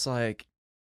 and it's like,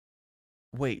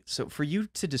 wait, so for you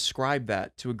to describe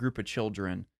that to a group of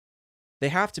children, they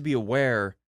have to be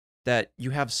aware that you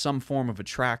have some form of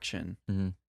attraction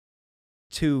Mhm.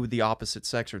 to the opposite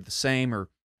sex or the same or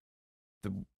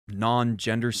the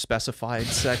non-gender specified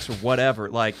sex or whatever.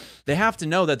 Like, they have to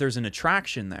know that there's an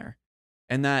attraction there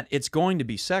and that it's going to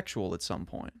be sexual at some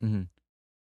point. Mhm.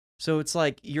 So it's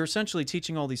like you're essentially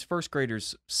teaching all these first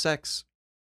graders sex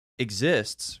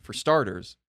exists for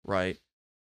starters, right?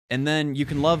 And then you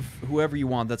can love whoever you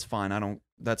want. That's fine.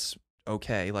 That's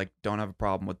okay. Like, don't have a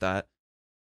problem with that.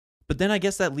 But then I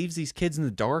guess that leaves these kids in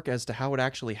the dark as to how it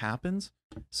actually happens.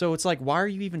 So it's like, why are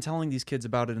you even telling these kids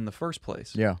about it in the first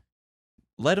place? Yeah.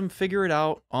 Let them figure it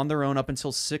out on their own up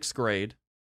until 6th grade.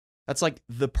 That's like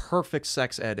the perfect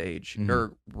sex ed age Mhm.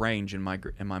 or range in my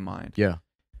mind. Yeah.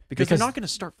 Because they're Because- not going to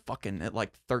start fucking at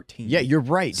like 13. Yeah, you're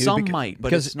right, dude. Some becau- might, but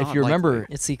because it's not if you remember,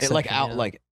 likely. It's the it, like exception, out yeah.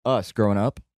 like us growing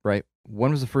up, right?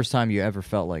 When was the first time you ever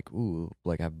felt like, ooh,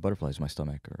 like I have butterflies in my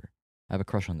stomach, or I have a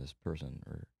crush on this person,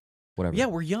 or whatever? Yeah,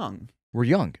 we're young. we're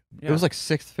young. It Yeah. was like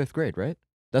 6th, 5th grade, right?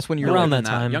 That's when you're Around like, that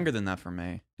time. Younger than that for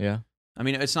me. yeah. I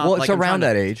mean, it's not Well, like it's I'm around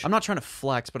trying that to- age. I'm not trying to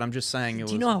flex, but I'm just saying it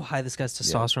was. Do you know how high this guy's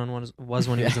testosterone was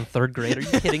when he was in 3rd grade? Are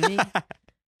you kidding me?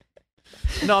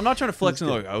 No, I'm not trying to flex and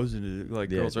That's like I was into like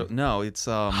Yeah, girls. dude. No, it's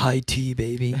High tea,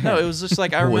 baby. No, it was just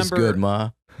like I was remember. good,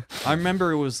 ma. I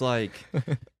remember it was like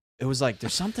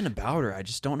there's something about her. I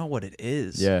just don't know what it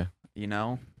is. Yeah. You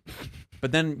know.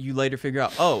 But then you later figure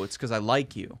out, oh, it's because I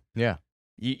like you. Yeah.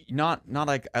 You not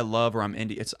like I love or I'm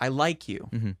into. It's I like you.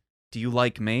 Mhm. Do you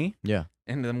like me? Yeah.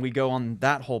 And then we go on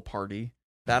that whole party,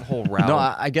 that whole route. No,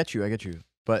 I get you.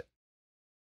 But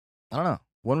I don't know.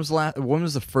 When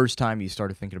was the first time you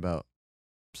started thinking about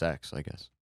sex? I guess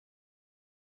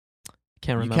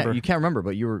Can't you remember. can't remember,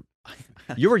 but you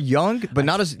were young, but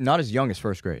not as young as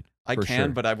 1st grade. I for can, sure.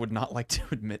 but I would not like to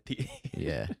admit the age.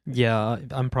 Yeah. Yeah,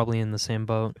 I'm probably in the same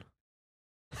boat.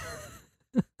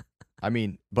 I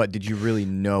mean, but did you really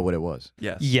know what it was?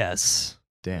 Yes. Yes.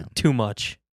 Damn. Too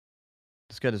much.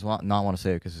 This guy does not want to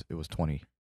say it because it was 20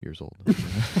 years old.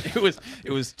 It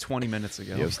was 20 minutes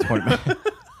ago. Yeah, it was 20 minutes.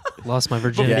 Lost my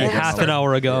virginity Yeah, half yeah. an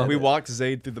hour ago. We walked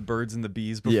Zayd through the birds and the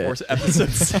bees before Yeah. episode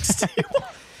 60.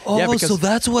 Oh, Yeah, because- so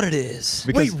that's what it is.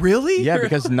 Because, really? yeah,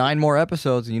 because 9 more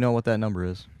episodes, and you know what that number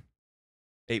is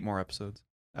 8 more episodes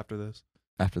after this.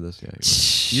 after this. Yeah.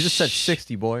 You just said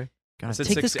 60, boy. I said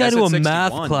Take 60 this guy I said to a 61,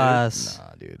 math dude. class.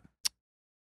 Nah, dude.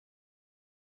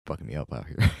 fucking me up out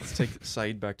here. Let's take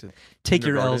Saeed back to Take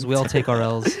your L's. We all take our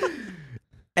L's.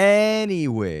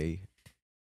 Anyway,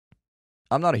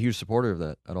 I'm not a huge supporter of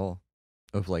that at all.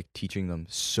 Of like teaching them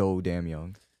so damn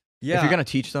young. Yeah, If you're gonna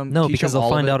teach them, No, teach because them they'll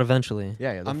all of find it. out eventually.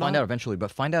 Yeah, they'll I'm find not- out eventually,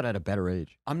 but find out at a better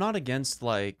age. I'm not against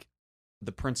like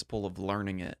the principle of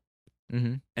learning it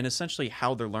Mm-hmm. and essentially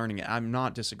how they're learning it. I'm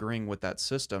not disagreeing with that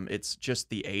system. It's just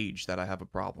the age that I have a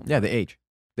problem. Yeah, with.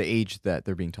 the age that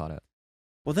they're being taught at.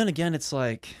 Well, then again, it's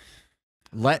like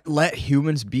Let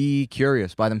humans be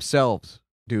curious by themselves,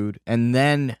 dude, and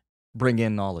then bring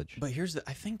in knowledge. But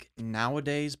I think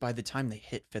nowadays, by the time they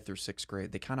hit 5th or 6th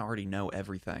grade, they kind of already know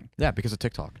everything. Yeah, because of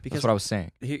TikTok. Because- That's what I was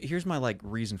saying. Here's my like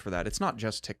reason for that. It's not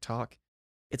just TikTok.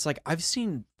 It's like I've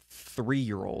seen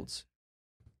 3-year-olds,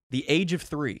 the age of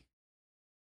 3,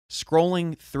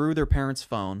 scrolling through their parents'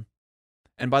 phone.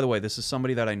 And by the way, this is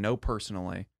somebody that I know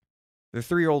personally. Their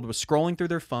 3-year-old was scrolling through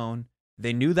their phone.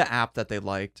 They knew the app that they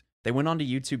liked. They went onto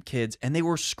YouTube Kids, and they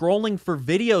were scrolling for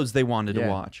videos they wanted to Yeah.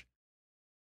 watch.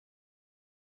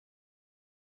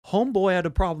 Homeboy had a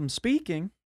problem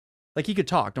speaking. Like, he could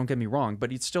talk, don't get me wrong,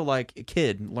 but he's still like a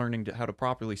kid learning how to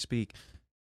properly speak.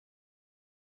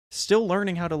 Still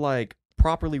learning how to like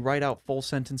properly write out full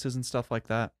sentences and stuff like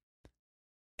that.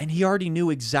 And he already knew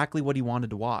exactly what he wanted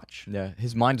to watch. Yeah,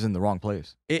 his mind's in the wrong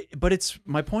place. But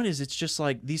my point is, it's just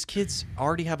like these kids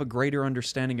already have a greater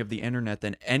understanding of the internet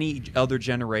than any other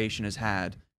generation has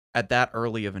had at that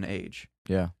early of an age.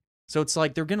 Yeah, So it's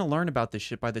like they're gonna learn about this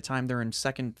shit by the time they're in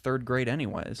 2nd, 3rd grade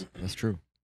anyways. that's true.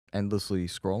 Endlessly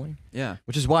scrolling, Yeah,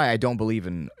 which is why I don't believe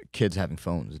in kids having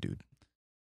phones, dude.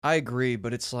 I agree,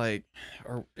 but it's like,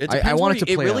 it I depends wanted where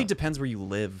to it play really out. depends where you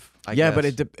live. I Yeah,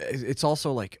 guess. but it's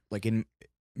also like in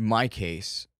my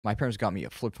case, my parents got me a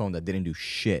flip phone that didn't do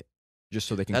shit, just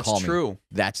so they can That's call me. true.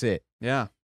 That's it. Yeah.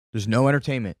 There's no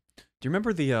entertainment. Do you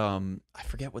remember the I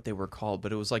forget what they were called,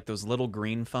 but it was like those little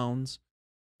green phones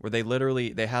where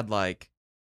they had like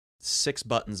 6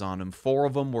 buttons on them. 4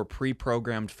 of them were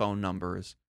pre-programmed phone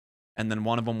numbers, and then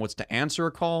one of them was to answer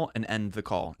a call and end the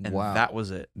call, and Wow. that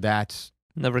was it. That's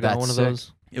Never got That's one of sick.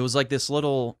 those. It was like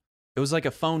it was like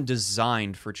a phone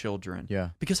designed for children.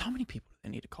 yeah, Because how many people do they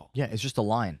need to call? yeah. It's just a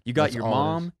line. You got That's your all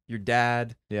it is. mom, your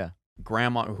dad, Yeah,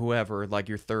 grandma, or whoever, like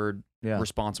your third yeah,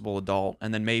 responsible adult,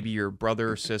 and then maybe your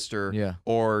brother or sister yeah,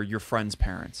 or your friend's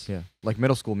parents. yeah. Like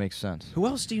middle school makes sense. Who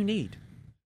else do you need?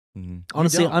 Mm-hmm.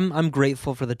 Honestly, don't. I'm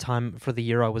grateful for the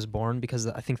year I was born, because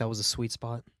I think that was a sweet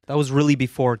spot. That was really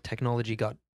before technology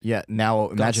got. Yeah. Now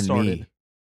imagine started. me.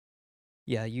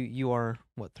 Yeah, you are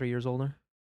what, 3 years older?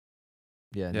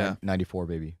 Yeah, Yeah. 94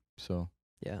 baby. So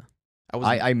Yeah.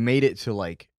 I made it to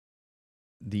like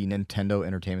the Nintendo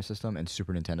Entertainment System and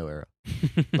Super Nintendo era.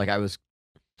 Like I was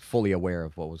fully aware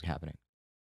of what was happening.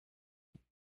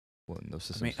 When those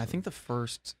systems. I think the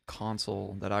first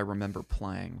console that I remember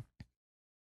playing,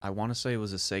 I want to say it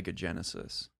was a Sega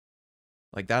Genesis.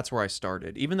 Like, that's where I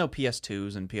started. Even though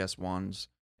PS2s and PS1s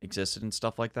existed and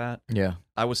stuff like that, Yeah,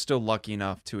 I was still lucky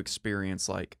enough to experience,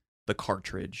 like, the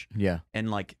cartridge yeah, and,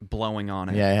 like, blowing on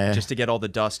it yeah. just to get all the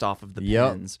dust off of the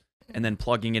Yep. pins. And then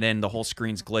plugging it in, the whole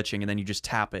screen's glitching, and then you just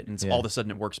tap it, and Yeah. all of a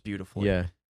sudden it works beautifully. Yeah,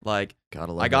 Like,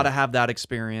 gotta love I got to that. have that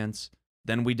experience.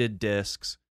 Then we did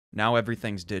discs. Now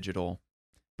everything's digital.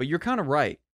 But you're kind of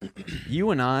right. You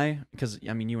and I, because,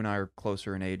 I mean, you and I are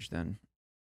closer in age than.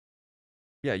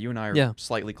 Yeah, you and I are Yeah.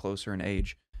 slightly closer in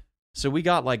age. So we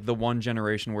got, like, the one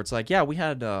generation where it's like, yeah, we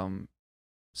had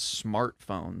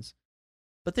smartphones,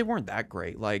 but they weren't that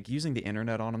great. Like, using the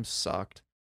internet on them sucked.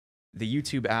 The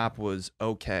YouTube app was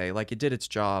okay. Like, it did its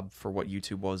job for what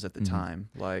YouTube was at the Mhm. time.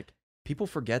 Like, people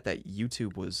forget that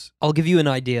YouTube was. I'll give you an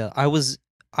idea. I was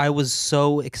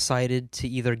so excited to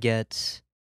either get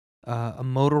a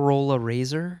Motorola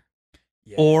Razr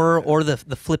or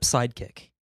the Flip Sidekick.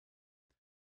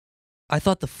 I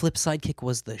thought the Flip Sidekick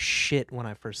was the shit when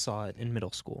I first saw it in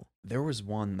middle school. There was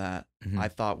one that Mhm. I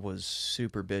thought was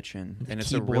super bitchin', The and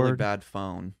it's a really keyboard. bad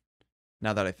phone.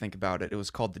 Now that I think about it, it was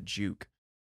called the Juke.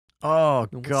 Oh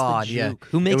What's the God, yeah. Juke?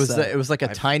 Who makes It was that? it was like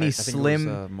a tiny, I think slim.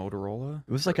 It was, Motorola.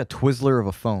 It was like a Twizzler of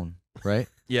a phone, right?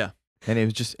 Yeah. And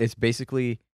it's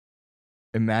basically,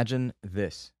 imagine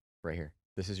this right here.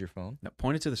 This is your phone. No,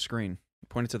 point it to the screen.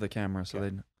 Point it to the camera so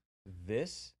Okay. they.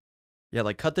 This, Yeah,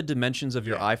 like cut the dimensions of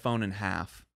your Yeah. iPhone in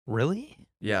half. Really?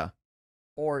 Yeah.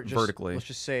 or just, Vertically. Let's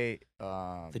just say,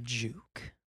 The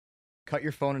Juke. cut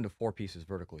your phone into 4 pieces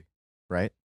vertically,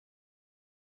 right?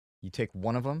 You take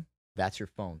one of them. That's your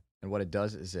phone, and what it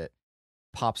does is it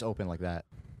pops open like that.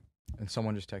 And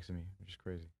someone just texted me, which is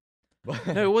crazy.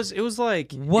 No, it was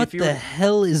like What if you the were-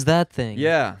 hell is that thing?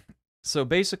 Yeah. So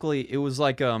basically, it was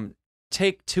like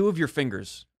take 2 of your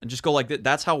fingers and just go like that.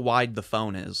 That's how wide the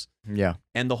phone is. Yeah.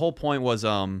 And the whole point was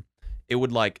it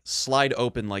would like slide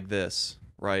open like this,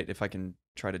 right? If I can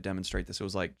try to demonstrate this, it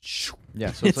was like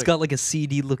Yeah. So It's like, got like a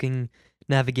CD looking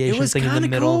navigation it was thing in the kind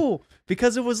of middle. cool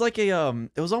because it was like a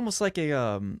it was almost like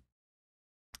a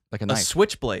like a knife.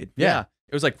 switchblade. Yeah.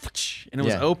 It was like and it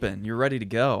was Yeah. open. You're ready to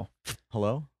go.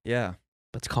 Hello. Yeah.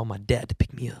 Let's call my dad to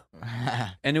pick me up.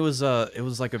 And it was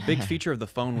like a big feature of the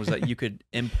phone was that you could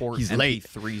import He's late.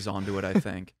 MP3s onto it, I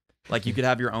think. Like you could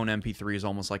have your own MP3s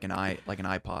almost like an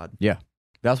iPod.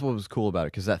 That's what was cool about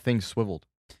it, because that thing swiveled.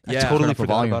 I Yeah. totally Turn up the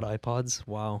forgot volume. about iPods.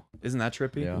 Wow. Isn't that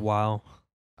trippy? Yeah. Wow.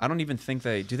 I don't even think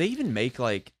do they even make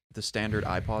like the standard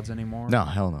iPods anymore? No,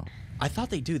 hell no. I thought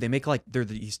they do. They make like they're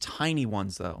these tiny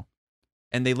ones though.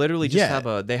 And they literally just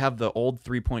Yeah. they have the old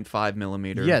 3.5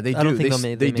 millimeter. Yeah, they do. I don't think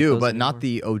they they make do, those but anymore. not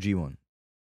the OG one.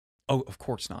 Oh, of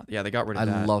course not. Yeah, they got rid of I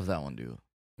that. love that one, dude.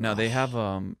 No, they have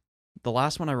the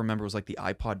last one I remember was like the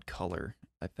iPod Color,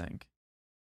 I think.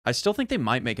 I still think they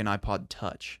might make an iPod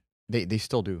Touch. They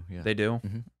still do. Yeah. They do?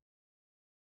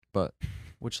 But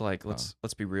Which like let's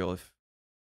be real,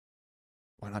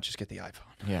 why not just get the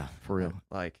iPhone? yeah, for real.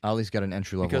 Like I at least got an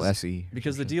entry level Because- SE.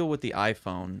 because the deal with the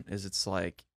iPhone is it's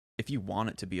like if you want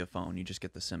it to be a phone, you just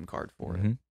get the SIM card for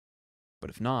it. But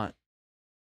if not,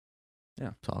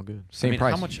 It's all good. Same I mean,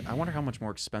 price. how much? I wonder how much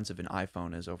more expensive an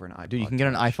iPhone is over an iPod. Dude, you can get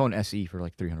an Touch. iPhone SE for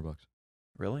like $300.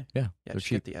 Really? Yeah, Yeah, they're just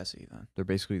cheap. get the SE then. They're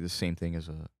basically the same thing as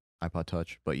a iPod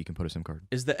Touch, but you can put a SIM card.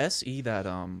 Is the SE that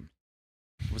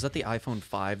was that the iPhone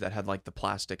 5 that had like the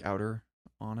plastic outer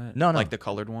on it? No, no. Like the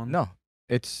colored one? No,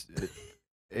 it's.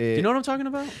 Do you know what I'm talking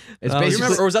about? It's I Do you was basically.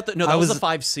 remember, or was that I was was- the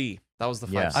 5C? That was the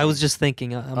 5C. Yeah. I was just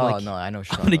thinking, I'm Oh like, no, I know. What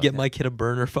you're I'm talking gonna about. get my kid a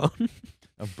burner phone.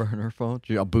 a burner phone,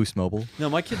 Dude, a Boost Mobile. No,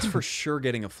 my kid's for sure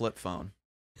getting a flip phone.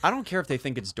 I don't care if they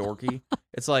think it's dorky.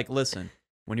 It's like, listen,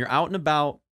 when you're out and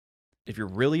about, if you're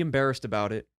really embarrassed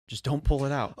about it, just don't pull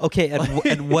it out. Okay,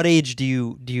 at what age do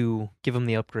you give him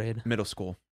the upgrade? Middle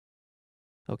school.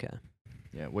 Okay.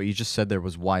 Yeah, what you just said there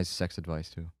was wise sex advice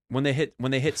too. When they hit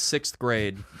 6th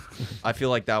grade, I feel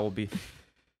like that will be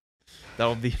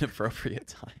an appropriate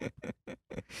time.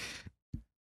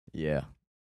 Yeah,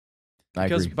 I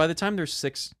Because agree. by the time they're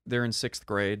in 6th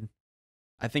grade,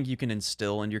 I think you can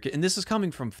instill in your kid, and this is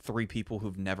coming from 3 people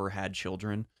who've never had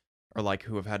children, or like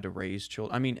who have had to raise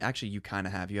children. I mean, actually, you kind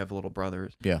of have. You have little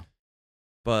brothers. Yeah.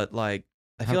 But like,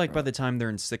 I feel How- like by the time they're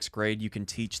in 6th grade, you can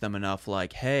teach them enough.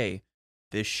 Like, hey,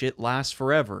 this shit lasts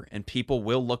forever, and people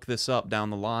will look this up down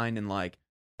the line, and like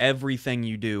everything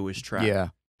you do is tracked. Yeah,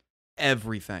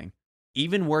 Everything,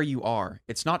 even where you are,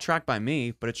 it's not tracked by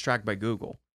me, but it's tracked by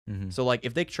Google. Mhm. So like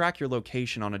if they track your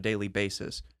location on a daily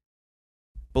basis,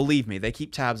 believe me, they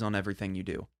keep tabs on everything you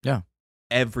do. Yeah.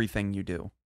 Everything you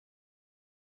do.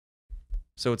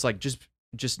 So it's like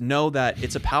just know that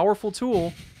it's a powerful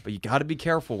tool, but you got to be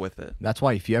careful with it. that's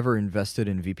why if you ever invested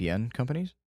in VPN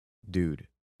companies, dude,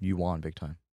 you won big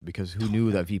time. Because who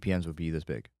knew that VPNs would be this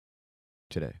big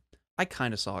today? I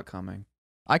kind of saw it coming.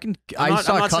 I I'm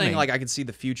saw not it coming. saying like I could see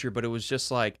the future, but it was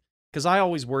just like because I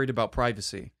always worried about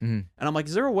privacy, Mhm. and I'm like,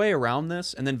 is there a way around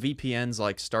this? And then VPNs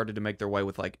like started to make their way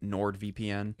with like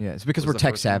NordVPN. Yeah, it's because was we're the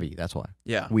tech first one. savvy. That's why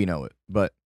Yeah, we know it.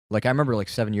 But like I remember, like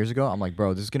 7 years ago, I'm like,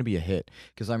 bro, this is gonna be a hit.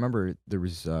 Because I remember there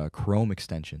was Chrome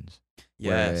extensions.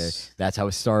 where yes. that's how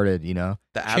it started. You know,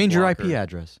 The ad change your blocker. IP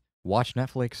address. Watch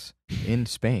Netflix in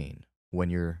Spain when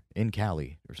you're in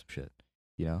Cali or some shit.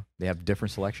 You know, they have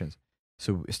different selections.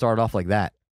 So it started off like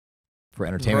that for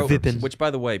entertainment Pro- purposes. Which,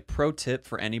 by the way, pro tip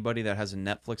for anybody that has a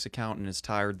Netflix account and is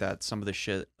tired that some of the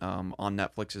shit on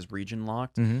Netflix is region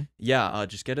locked. Mhm. Yeah,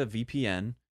 just get a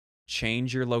VPN,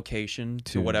 change your location to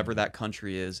To- whatever that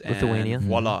country is, Lithuania? and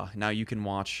voila, now you can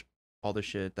watch all the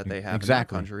shit that they have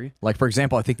Exactly. in that country. Like for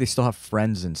example, I think they still have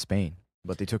Friends in Spain,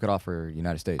 but they took it off for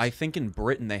United States. I think in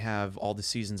Britain they have all the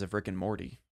seasons of Rick and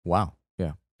Morty. Wow.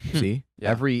 Yeah. See, Yeah.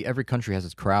 every country has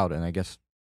its crowd, and I guess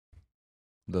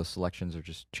the selections are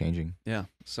just changing. Yeah,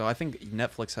 so I think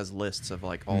Netflix has lists of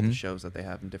like all the Mhm. shows that they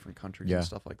have in different countries Yeah. and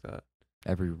stuff like that.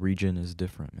 Every region is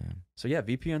different, man. So yeah,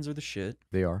 VPNs are the shit.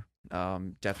 They are.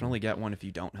 Definitely get one if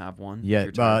you don't have one. if Yeah.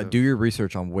 you're tired of- Do your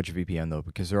research on which VPN though,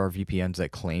 because there are VPNs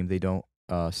that claim they don't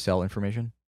sell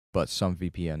information, but some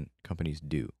VPN companies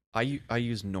do. I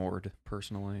use Nord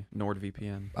personally,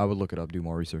 NordVPN. I would look it up, do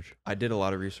more research. I did a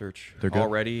lot of research They're good?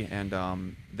 already,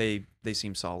 and they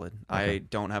seem solid. I Okay.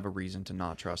 don't have a reason to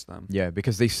not trust them. Yeah,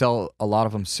 because they sell a lot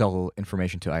of them sell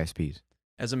information to ISPs,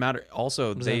 As a matter, also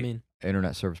What does they that mean?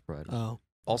 internet service providers. Oh.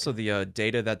 also the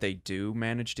data that they do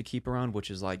manage to keep around, which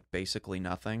is like basically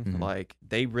nothing. Mhm. Like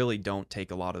they really don't take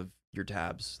a lot of your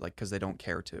tabs, like, because they don't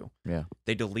care to. Yeah.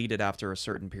 They delete it after a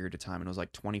certain period of time, and it was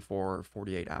like 24 or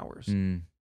 48 hours. Mm.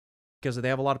 Because they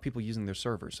have a lot of people using their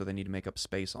servers, so they need to make up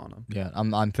space on them. Yeah,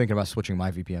 I'm thinking about switching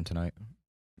my VPN tonight.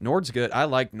 Nord's good. I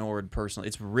like Nord personally.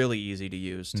 It's really easy to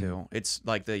use too. It's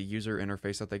like the user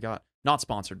interface that they got. Not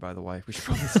sponsored, by the way. We should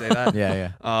probably say that.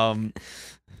 Yeah.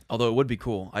 Although it would be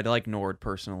cool. I like Nord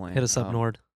personally. Hit us up,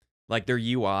 Nord. Like their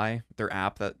UI, their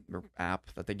app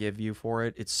that they give you for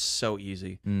it. It's so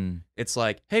easy. It's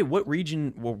like, hey, what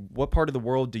region, what part of the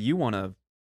world do you want to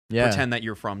pretend that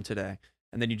you're from today?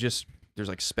 And then you just. There's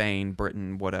like Spain,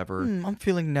 Britain, whatever. I'm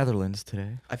feeling Netherlands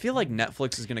today. I feel like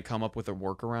Netflix is going to come up with a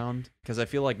workaround because I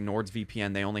feel like Nord's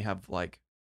VPN, they only have like...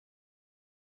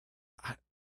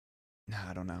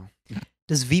 I don't know.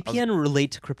 Does VPN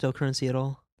relate to cryptocurrency at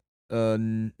all?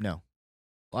 No.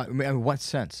 I mean, in what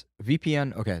sense?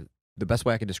 VPN, okay, the best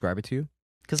way I could describe it to you?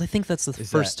 Because I think that's the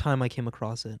first time I came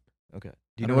across it. Okay.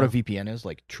 Do you know what a VPN is,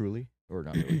 like, truly? Or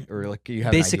not really? Or like you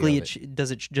have basically, an idea of it?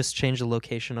 does it just change the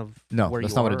location of No, where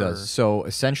that's you not what are, it does. So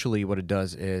essentially what it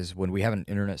does is when we have an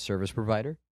internet service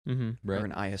provider, Mm-hmm. right? Or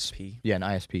an ISP. Yeah, an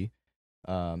ISP.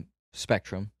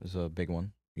 Spectrum is a big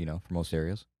one, for most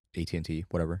areas. AT&T,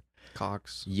 whatever.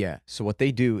 Cox. Yeah. So what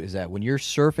they do is that when you're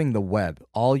surfing the web,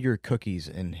 all your cookies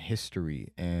and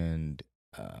history and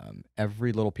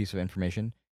every little piece of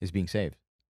information is being saved,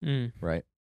 right?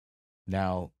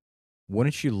 Now,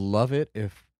 wouldn't you love it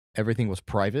if everything was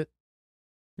private?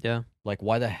 Yeah. Like,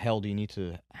 why the hell do you need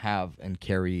to have and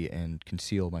carry and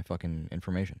conceal my fucking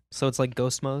information? So it's like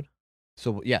ghost mode?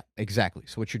 So, yeah, exactly.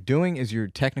 So what you're doing is you're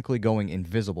technically going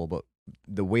invisible, but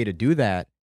the way to do that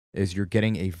is you're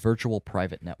getting a virtual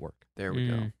private network. There we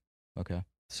go. Okay.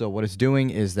 So what it's doing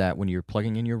is that when you're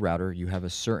plugging in your router, you have a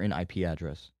certain IP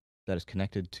address that is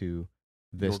connected to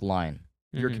this line.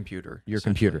 Your computer. Your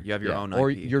essentially. computer. You have your own IP. Or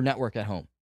your network at home.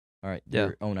 All right. Yeah.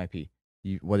 Your own IP.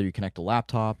 Whether you connect a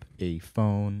laptop, a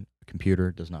phone, a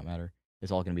computer, does not matter.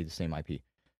 It's all going to be the same IP.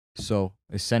 So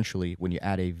essentially, when you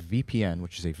add a VPN,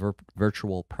 which is a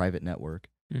virtual private network,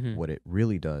 what it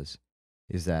really does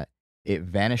is that it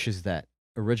vanishes that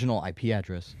original IP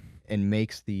address and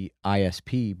makes the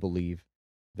ISP believe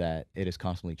that it is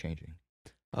constantly changing.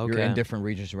 Okay. You're in different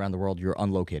regions around the world. You're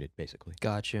unlocated, basically.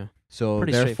 Got you. So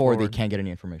Pretty therefore, they straightforward. can't get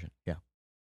any information. Yeah.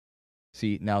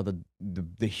 See, now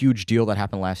the huge deal that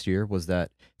happened last year was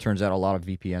that turns out a lot of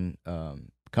VPN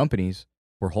companies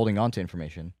were holding on to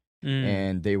information,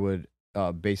 and they would,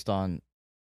 based on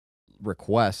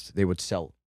request, they would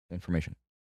sell information.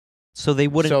 So they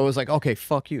wouldn't. So it was like, okay,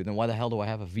 fuck you. Then why the hell do I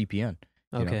have a VPN?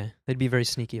 you know? Okay. They'd be very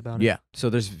sneaky about it. Yeah. So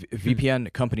there's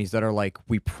VPN companies that are like,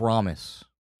 we promise,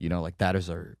 like that is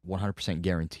our 100%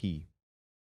 guarantee.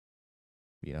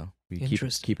 We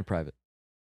keep it private.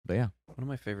 But yeah. One of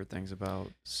my favorite things about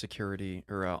security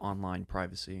or online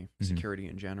privacy, security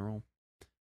in general,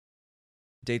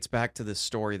 dates back to this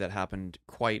story that happened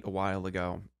quite a while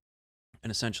ago.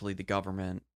 And essentially the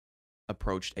government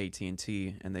approached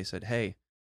AT&T and they said, hey,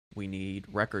 we need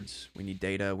records, we need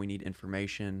data, we need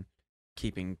information.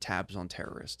 Keeping tabs on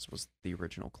terrorists was the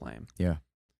original claim. Yeah.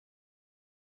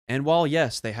 And while,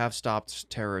 yes, they have stopped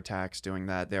terror attacks doing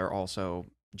that, they're also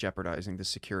jeopardizing the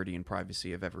security and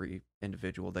privacy of every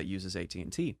individual that uses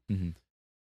AT&T.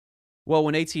 Well,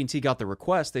 when AT&T got the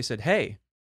request, they said, hey,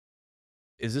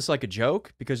 is this like a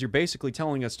joke? Because you're basically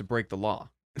telling us to break the law.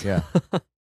 Yeah.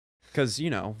 Because,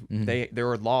 there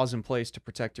are laws in place to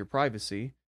protect your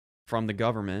privacy from the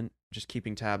government, just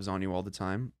keeping tabs on you all the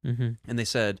time. And they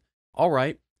said, all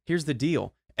right, here's the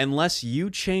deal. Unless you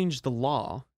change the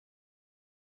law,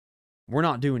 we're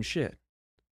not doing shit.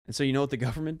 And so you know what the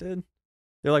government did?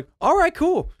 They're like, all right,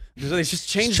 cool. So they just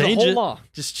changed the whole law.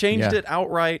 Just changed it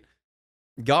outright.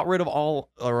 Got rid of all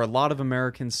or a lot of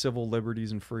American civil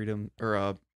liberties and freedom,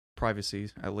 or privacy,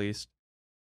 at least.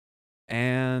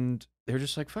 And they're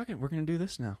just like, fuck it, we're going to do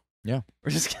this now. Yeah.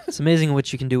 We're just It's amazing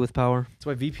what you can do with power. That's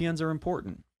why VPNs are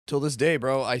important. Till this day,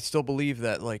 bro, I still believe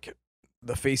that, like,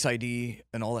 the Face ID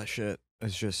and all that shit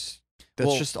is just...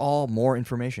 That's just all more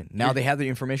information. Now they have the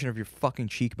information of your fucking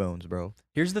cheekbones, bro.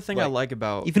 Here's the thing I like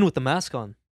about... Even with the mask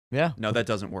on. Yeah. No, that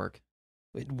doesn't work.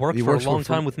 It worked It for a works long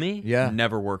time with me. Yeah.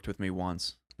 Never worked with me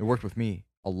once. It worked with me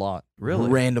a lot. Really?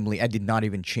 Randomly. I did not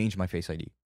even change my Face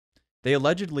ID. They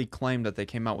allegedly claim that they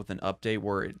came out with an update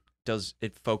where it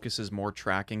focuses more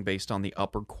tracking based on the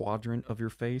upper quadrant of your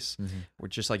face,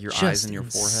 which just like your eyes and your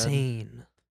forehead. Insane.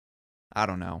 I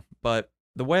don't know, but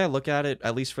the way I look at it,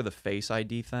 at least for the Face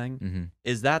ID thing,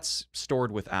 is that's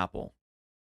stored with Apple.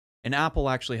 And Apple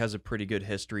actually has a pretty good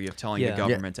history of telling the Yeah.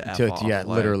 government to F off. Yeah, like-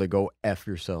 literally go F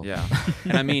yourself. Yeah.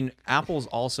 And I mean, Apple's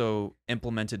also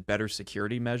implemented better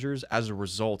security measures as a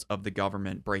result of the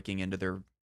government breaking into their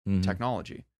Mhm.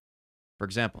 technology. For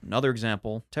example, another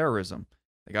example, terrorism.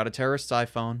 They got a terrorist's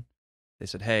iPhone. They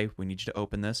said, hey, we need you to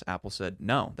open this. Apple said,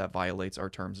 no, that violates our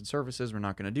terms and services. We're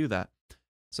not going to do that.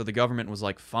 So the government was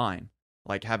like, fine,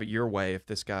 like have it your way.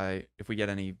 If we get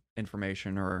any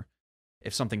information or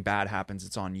if something bad happens,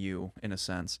 it's on you in a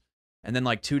sense. And then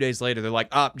like 2 days later, they're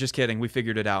like, just kidding. We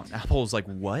figured it out. And Apple was like,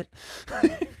 what?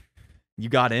 You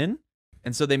got in?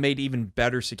 And so they made even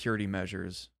better security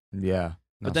measures. Yeah.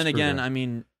 But then again, I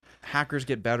mean, hackers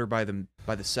get better by the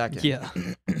second. Yeah.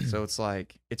 So it's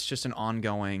like, it's just an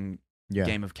ongoing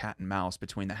game of cat and mouse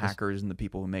between the hackers and the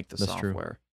people who make the That's true.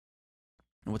 software.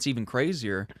 And what's even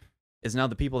crazier is now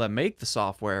the people that make the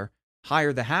software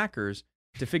hire the hackers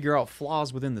to figure out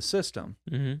flaws within the system.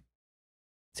 Mm-hmm.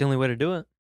 It's the only way to do it.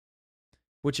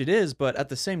 Which it is, but at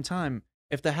the same time,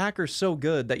 if the hacker's so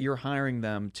good that you're hiring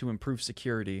them to improve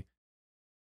security,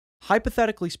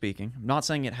 hypothetically speaking, I'm not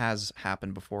saying it has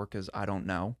happened before because I don't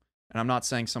know, and I'm not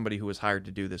saying somebody who was hired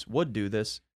to do this would do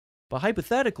this, but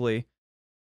hypothetically,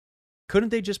 couldn't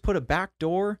they just put a back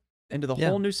door into the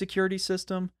whole new security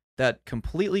system that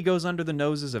completely goes under the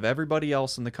noses of everybody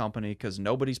else in the company because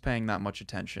nobody's paying that much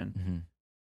attention? Mm-hmm.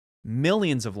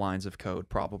 Millions of lines of code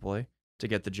probably to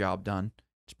get the job done.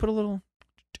 Just put a little,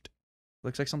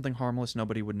 looks like something harmless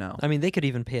nobody would know. I mean, they could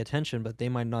even pay attention, but they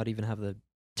might not even have the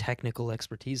technical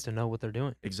expertise to know what they're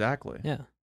doing. Exactly. Yeah.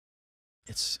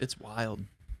 It's wild.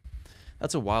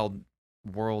 That's a wild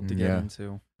world to get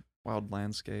into. Wild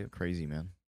landscape. Crazy, man.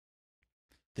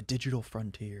 The digital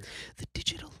frontier. The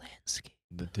digital landscape.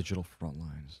 The digital front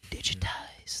lines.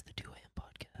 Digitize the 2 a.m.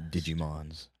 podcast.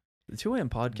 Digimons. The 2 a.m.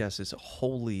 podcast is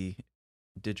wholly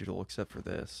digital except for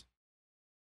this.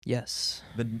 Yes.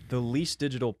 The least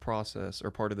digital process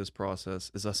or part of this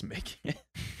process is us making it.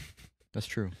 That's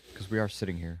true, because we are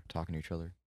sitting here talking to each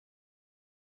other.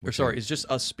 Or sorry, it's just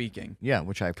us speaking. Yeah,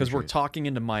 which I appreciate. Because we're talking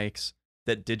into mics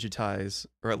that digitize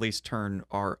or at least turn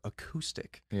our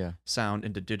acoustic sound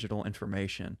into digital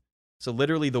information. So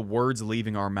literally the words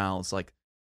leaving our mouths, like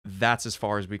that's as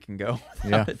far as we can go.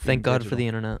 Yeah. Thank God for the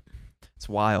internet. It's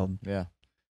wild. Yeah.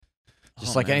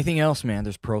 Just like anything else, man,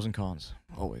 there's pros and cons.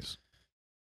 Always.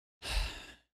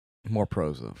 More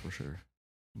pros, though, for sure.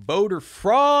 Voter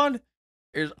fraud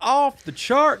is off the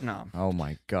chart now. Oh,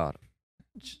 my God.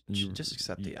 Just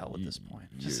accept the L at this point.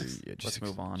 Let's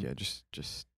move on. Yeah,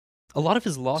 just. A lot of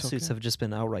his lawsuits okay. have just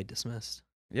been outright dismissed.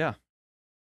 Yeah.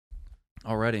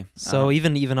 Already. So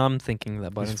even I'm thinking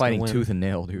that Biden's He's fighting gonna win. tooth and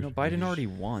nail, dude. No, Biden already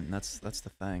won. That's the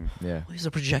thing. Yeah. Well, he's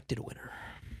a projected winner.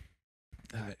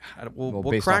 What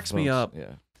based off cracks me votes, up,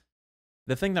 Yeah.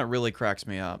 the thing that really cracks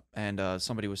me up, and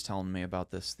somebody was telling me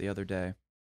about this the other day.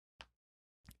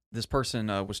 This person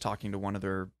was talking to one of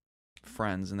their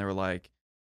friends, and they were like,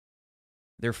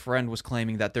 their friend was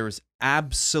claiming that there was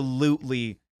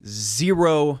absolutely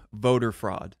zero voter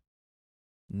fraud.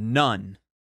 None.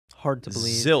 Hard to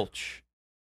believe. Zilch.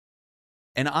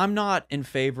 And I'm not in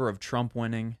favor of Trump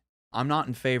winning. I'm not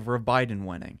in favor of Biden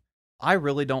winning. I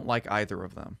really don't like either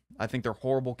of them. I think they're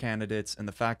horrible candidates, and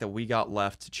the fact that we got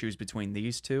left to choose between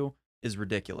these two is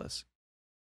ridiculous.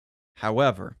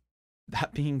 However,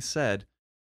 that being said,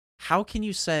 how can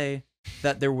you say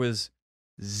that there was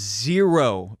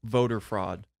zero voter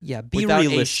fraud Yeah, be without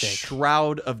realistic. a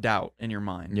shroud of doubt in your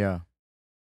mind? Yeah.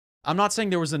 I'm not saying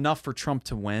there was enough for Trump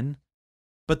to win,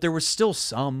 but there was still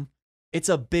some. It's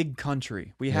a big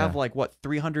country. We have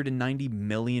 390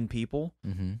 million people.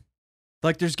 Mm-hmm.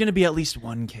 Like there's going to be at least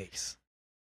one case.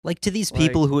 Like to these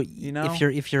people who, you know?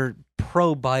 if you're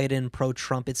pro Biden, pro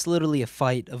Trump, it's literally a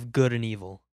fight of good and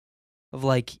evil.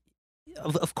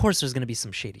 Of course, there's going to be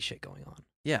some shady shit going on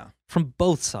Yeah, from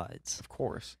both sides. of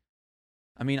course.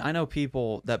 I mean, I know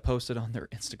people that posted on their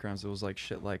Instagrams. It was like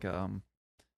shit like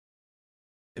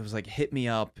it was like, hit me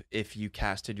up if you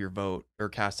casted your vote or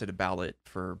casted a ballot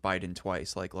for Biden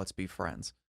twice. Like, let's be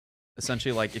friends.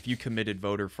 Essentially, like, if you committed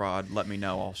voter fraud, let me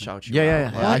know. I'll shout you out.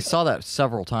 Yeah. Like, I saw that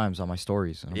several times on my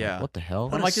stories. And I'm Yeah. like, what the hell?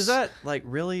 I'm like, is that, like,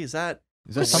 really? Is that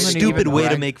Is What that a something to stupid even way to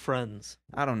brag- make friends.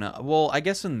 I don't know. Well, I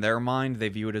guess in their mind, they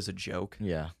view it as a joke.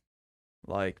 Yeah,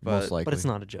 Like, most but likely. But it's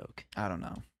not a joke. I don't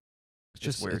know.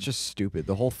 It's weird. just stupid.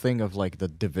 The whole thing of like the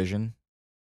division.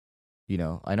 You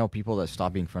know, I know people that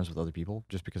stop being friends with other people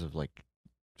just because of like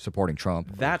supporting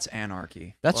Trump. That's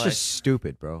anarchy. That's Like, just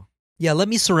stupid, bro. Yeah, let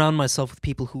me surround myself with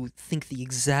people who think the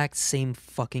exact same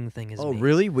fucking thing as Oh, me.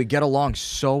 really? We get along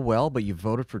so well, but you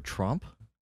voted for Trump?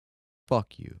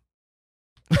 Fuck you.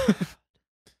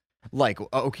 Like,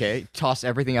 okay, toss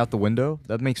everything out the window?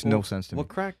 That makes no sense to me.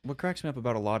 What cracks me up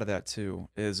about a lot of that too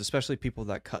is especially people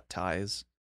that cut ties.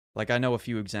 Like I know a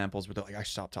few examples where they're like, I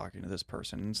stopped talking to this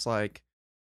person. And it's like,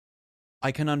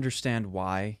 I can understand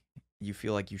why you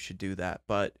feel like you should do that,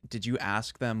 but did you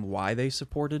ask them why they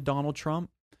supported Donald Trump?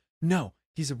 No,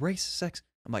 he's a racist sex.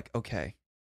 I'm like, okay,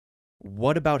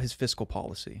 what about his fiscal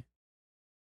policy?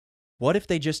 What if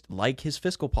they just like his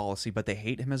fiscal policy, but they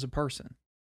hate him as a person?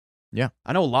 Yeah.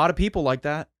 I know a lot of people like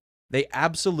that. They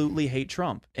absolutely hate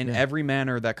Trump in every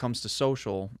manner that comes to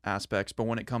social aspects, but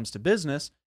when it comes to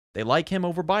business, they like him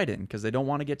over Biden because they don't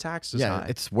want to get taxed as high.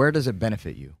 It's where does it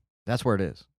benefit you? That's where it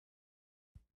is.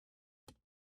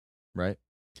 Right?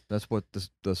 That's what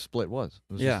the split was.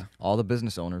 It was just all the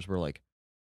business owners were like,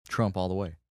 Trump all the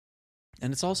way.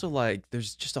 And it's also like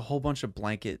there's just a whole bunch of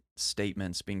blanket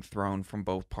statements being thrown from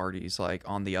both parties like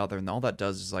on the other, and all that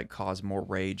does is like cause more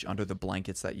rage under the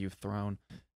blankets that you've thrown.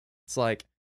 It's like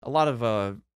a lot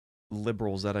of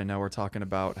liberals that I know are talking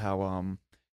about how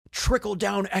trickle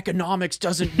down economics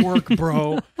doesn't work,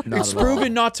 bro. It's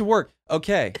proven not to work.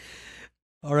 Okay.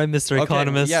 All right, Mr.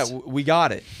 Economist. Yeah, we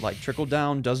got it. Like trickle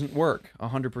down doesn't work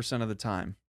 100% of the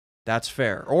time. That's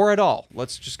fair. Or at all.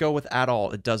 Let's just go with at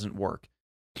all. It doesn't work.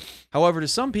 However, to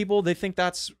some people, they think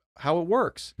that's how it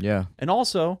works. Yeah. And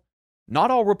also,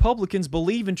 not all Republicans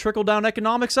believe in trickle-down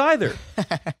economics either.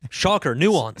 Shocker,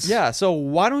 nuance. Yeah, so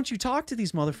why don't you talk to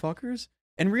these motherfuckers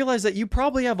and realize that you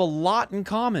probably have a lot in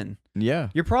common? Yeah.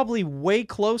 You're probably way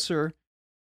closer.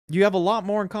 You have a lot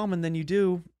more in common than you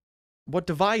do what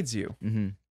divides you.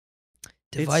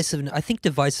 Mm-hmm. I think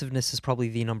divisiveness is probably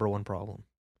the number one problem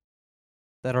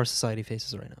that our society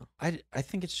faces right now. I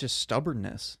think it's just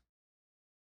stubbornness.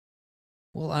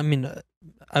 Well, I mean,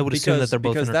 I would assume that they're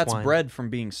both because intertwined. that's bred from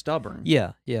being stubborn.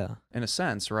 Yeah, yeah. In a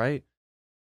sense, right?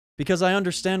 Because I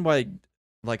understand why,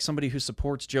 like, somebody who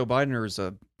supports Joe Biden or is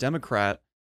a Democrat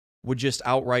would just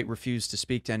outright refuse to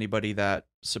speak to anybody that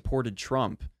supported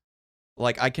Trump.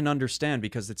 Like, I can understand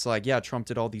because it's like, yeah, Trump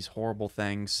did all these horrible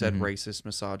things, said racist,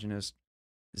 misogynist,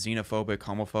 xenophobic,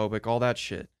 homophobic, all that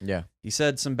shit. Yeah. He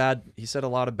said a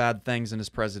lot of bad things in his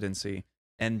presidency.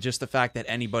 And just the fact that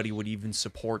anybody would even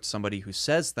support somebody who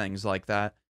says things like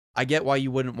that, I get why you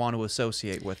wouldn't want to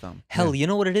associate with them. Hell, you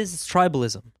know what it is? It's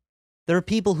tribalism. There are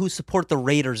people who support the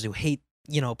Raiders who hate,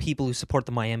 people who support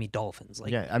the Miami Dolphins.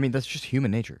 Like, yeah, I mean, that's just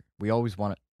human nature. We always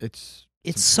want it.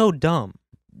 It's so dumb.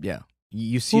 Yeah.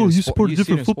 You see it in you support a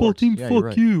different football team? Yeah,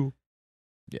 fuck you.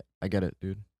 Yeah, I get it,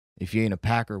 dude. If you ain't a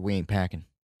Packer, we ain't packing,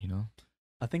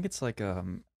 I think it's like,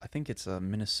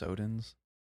 Minnesotans.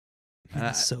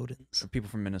 Minnesotans. People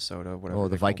from Minnesota, whatever. Oh,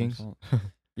 the Vikings?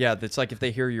 Yeah, it's like if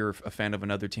they hear you're a fan of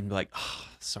another team, they're like, oh,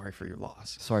 sorry for your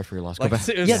loss. Sorry for your loss. Like, Go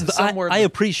back. I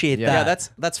appreciate that. Yeah,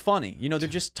 that's funny. They're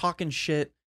just talking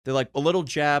shit. They're like a little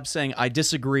jab saying, I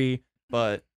disagree,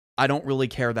 but I don't really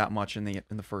care that much in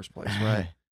the first place, right?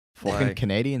 Fucking Like,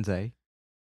 Canadians, eh?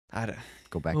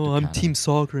 Go back to I'm Canada. team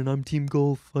soccer and I'm team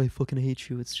golf. I fucking hate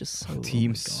you. It's just so...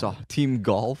 Team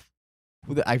golf?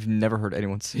 I've never heard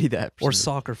anyone say that. Or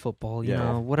soccer, football,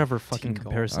 whatever fucking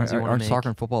comparisons you want to Aren't make. soccer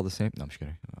and football the same? No, I'm just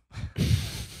kidding.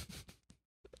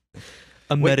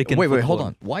 American football. Wait, hold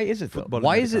on. Why is it, though?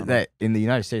 Why is it that in the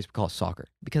United States we call it soccer?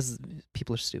 Because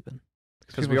people are stupid.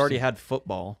 Because we already had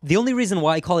football. The only reason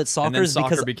why I call it soccer and then is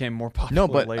soccer because... became more popular No,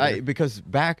 but later. because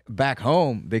back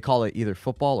home, they call it either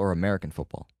football or American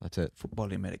football. That's it.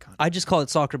 Football Americano. I just call it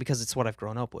soccer because it's what I've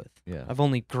grown up with. Yeah. I've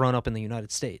only grown up in the United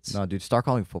States. No, dude, start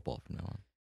calling it football from now on.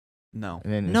 No.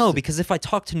 And then No, because if I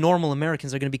talk to normal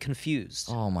Americans, they're going to be confused.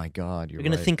 Oh my God, They're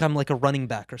going to think I'm like a running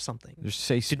back or something. Just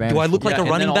say Spanish. Do I look like a and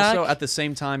running then back? Also, at the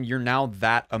same time, you're now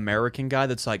that American guy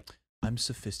that's like, I'm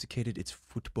sophisticated. It's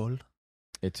football.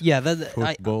 It's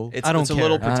football. It's I don't it's a care.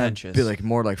 little pretentious. Be like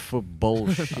more like football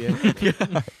shit.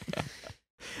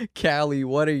 Callie,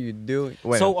 what are you doing?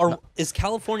 Wait, So is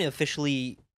California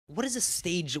officially... What is this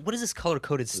stage? What is this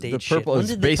color-coded stage the shit? purple When is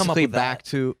did they come up basically with back that?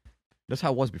 to. That's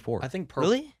how it was before. I think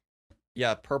purple. Really?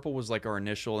 Yeah, purple was like our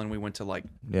initial, and we went to like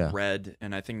red,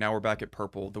 and I think now we're back at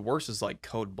purple. The worst is like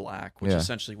code black, which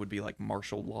essentially would be like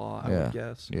martial law, I would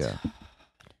guess. Yeah.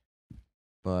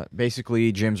 But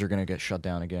basically, gyms are gonna get shut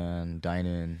down again.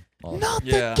 Dine-in. Not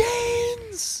Yeah. the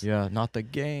gains! Yeah, not the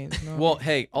games. No. Well,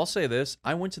 hey, I'll say this.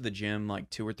 I went to the gym like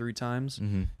 2 or 3 times,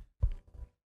 Mhm.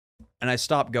 and I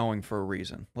stopped going for a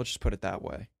reason. Let's just put it that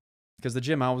way. Because the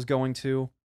gym I was going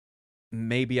to,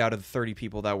 maybe out of the 30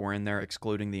 people that were in there,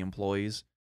 excluding the employees,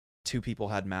 2 people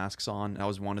had masks on. I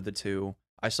was one of the 2.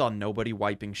 I saw nobody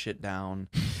wiping shit down.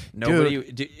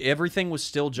 Everything was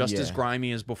still just as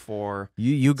grimy as before.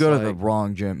 You go to the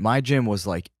wrong gym. My gym was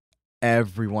like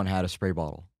everyone had a spray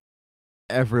bottle.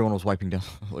 everyone was wiping down.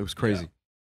 It was crazy.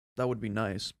 That would be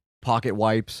nice. Pocket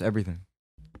wipes, everything.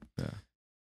 Yeah.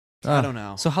 I don't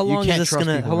know. So how You long is can't this trust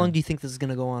gonna? people, How long man. do you think this is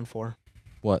gonna go on for?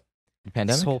 What?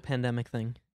 Pandemic? This whole pandemic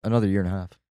thing. Another year and a half,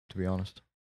 to be honest.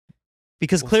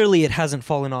 Because Well, clearly it hasn't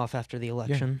fallen off after the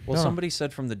election. Well, No. somebody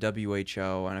said from the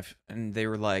WHO, and they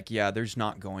were like, yeah, there's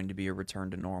not going to be a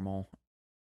return to normal,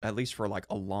 at least for like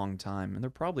a long time. And they're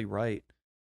probably right.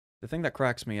 The thing that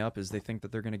cracks me up is they think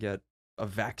that they're going to get a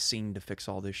vaccine to fix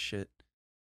all this shit.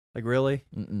 Like, really?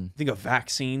 Mm-mm. You think a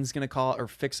vaccine's going to call or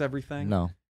fix everything? No.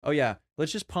 Oh, yeah.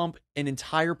 Let's just pump an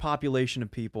entire population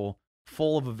of people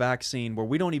full of a vaccine where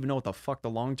we don't even know what the fuck the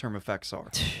long-term effects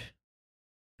are.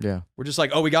 Yeah. We're just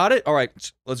like, oh, we got it? All right,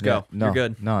 let's go. Yeah. No. You're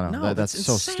good. No, No, that's that's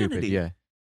so stupid. insanity. Yeah.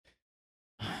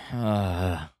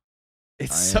 I'm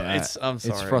sorry.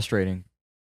 It's frustrating.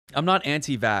 I'm not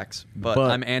anti-vax, but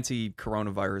But- I'm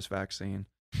anti-coronavirus vaccine.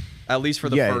 At least for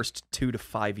the Yeah. first 2 to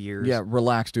 5 years. Yeah,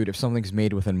 relax, dude. If something's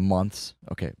made within months,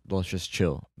 okay, let's just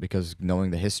chill. Because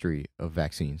knowing the history of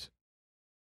vaccines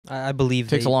I believe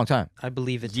takes a long time. I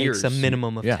believe it Years. takes a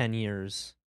minimum of Yeah. 10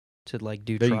 years to like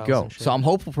do There trials you go. and shit. So I'm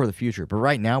hopeful for the future. But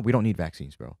right now, we don't need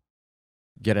vaccines, bro.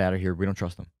 Get it out of here. We don't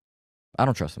trust them. I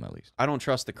don't trust them, at least. I don't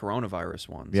trust the coronavirus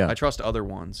ones. Yeah. I trust other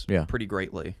ones Yeah. pretty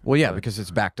greatly. Well, yeah, but, because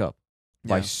it's backed up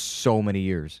by yeah. so many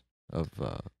years of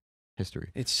history.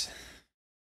 It's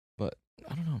But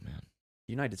I don't know, man.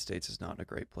 the United States is not in a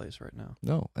great place right now.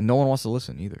 No, and no one wants to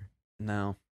listen either.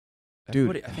 No. Dude,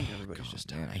 Everybody, I think everybody's God,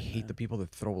 just man, tired, I hate the man. people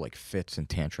that throw like fits and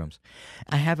tantrums.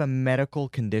 I have a medical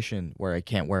condition where I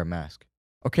can't wear a mask.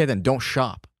 Okay, then don't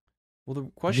shop. Well, the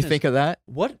Did question you think is, of that?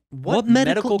 what What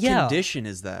medical medical- yeah. condition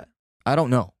is that? I don't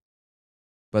know.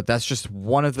 But that's just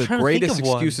one of the Trying to think greatest of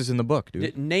one. excuses in the book,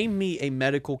 dude. Name me a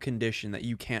medical condition that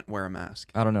you can't wear a mask.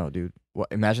 I don't know, dude. What,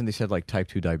 imagine they said like type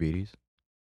 2 diabetes.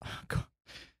 God.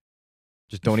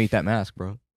 Just don't eat that mask,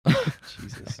 bro.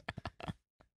 Jesus.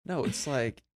 No, it's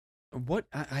like, what?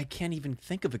 I can't even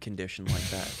think of a condition like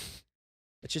that.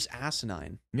 It's just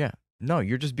asinine. Yeah. No,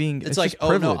 you're just being. It's like, just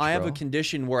oh no, privilege, I have a bro.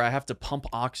 condition where I have to pump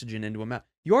oxygen into a mask.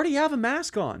 You already have a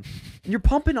mask on, and you're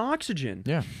pumping oxygen.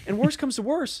 Yeah. And worse comes to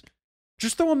worse,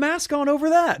 just throw a mask on over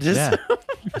that. Just, Yeah.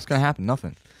 It's gonna happen.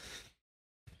 Nothing.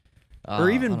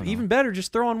 or I don't know. even better,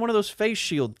 just throw on one of those face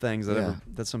shield things that Yeah.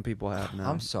 that some people have now.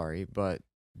 I'm sorry, but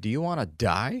do you want to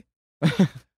die?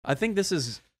 I think this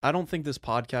is. I don't think this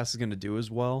podcast is going to do as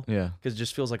well Yeah. because it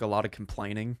just feels like a lot of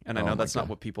complaining, and I Oh know my that's not God.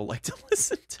 what people like to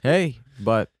listen to. Hey,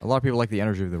 but a lot of people like the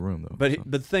energy of the room, though. But so.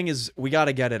 the thing is, we got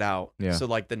to get it out. Yeah. So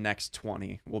like the next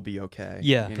 20 will be okay.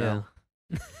 Yeah, You know?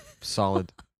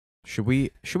 Solid. Should we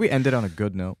end it on a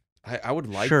good note? I would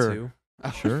like Sure. to.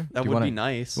 Sure. That Do you would wanna- be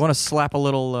nice. You want to slap a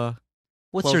little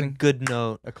What's your Closing. good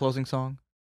note? a closing song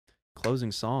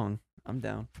Closing song. I'm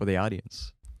down. for the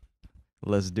audience?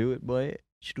 Let's do it, boy.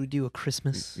 Should we do a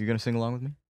Christmas? You're gonna sing along with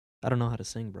me, I don't know how to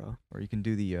sing, bro. or you can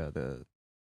do the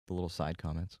little side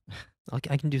comments. I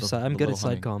can do. The- I'm the good little at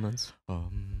side humming. comments.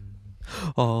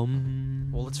 Well,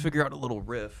 let's figure out a little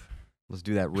riff. Let's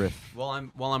do that riff. While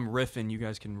I'm riffing, you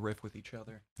guys can riff with each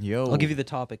other. Yo. I'll give you the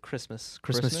topic. Christmas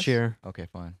Christmas? cheer. Okay,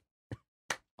 fine.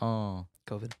 Oh,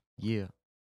 COVID. yeah.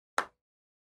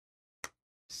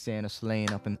 Santa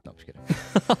sleighing up in. No, I'm just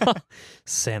kidding.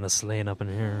 Santa sleighing up in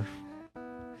here.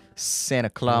 Santa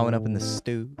clawing up in the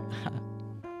stew. Man,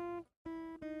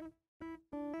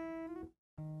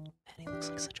 he looks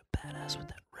like such a badass with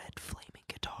that red flaming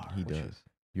guitar. He does.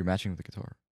 You're matching with the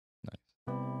guitar.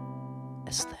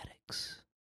 Aesthetics.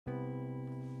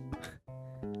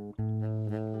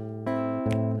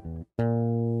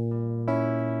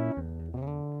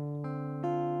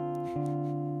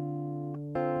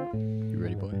 You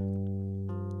ready, boy?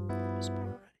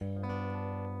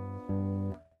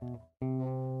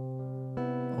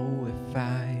 Oh, if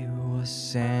I was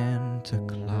Santa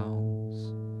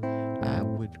Claus, I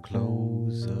would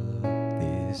close up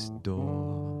this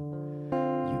door.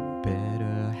 You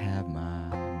better have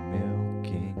my milk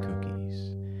and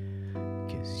cookies,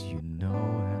 'cause you know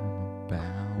I'm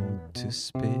about to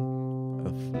spit a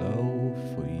flow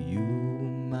for you,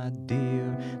 my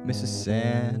dear Mrs.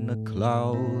 Santa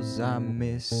Claus. I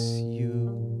miss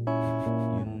you,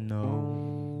 you know.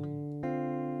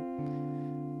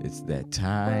 It's that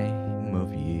time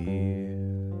of year.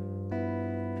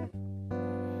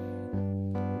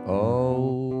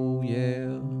 Oh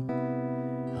yeah,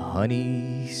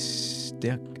 honey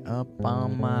stuck up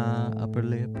on my upper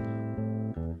lip.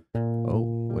 Oh,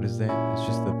 what is that? It's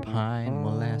just the pine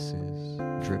molasses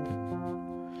dripping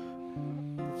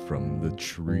from the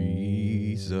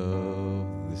trees of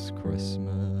this Christmas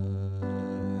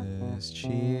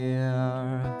cheer.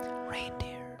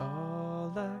 Reindeer.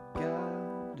 All I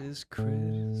got is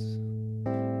Christmas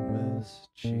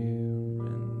cheer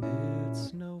and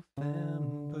it's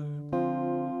November.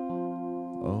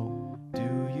 Oh, Do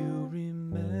you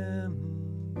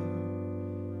remember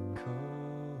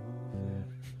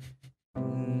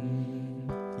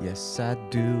COVID? Yes, I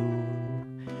do.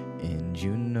 And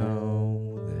you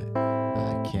know that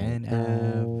I can't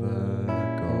ever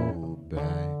go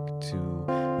back to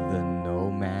the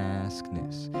no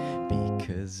maskness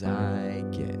because I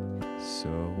get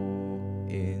so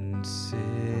insecure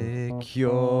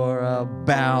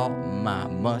about my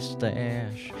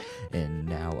mustache. And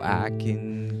now I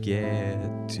can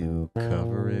get to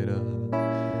cover it up,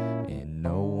 and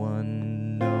no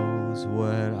one knows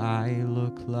what I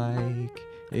look like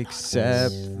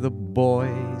except the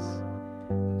boys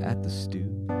at the stew,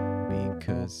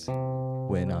 because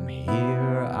when I'm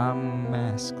here I'm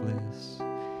maskless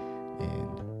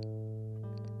and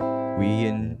we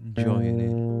enjoying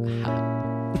it.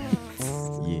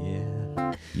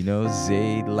 Yeah, you know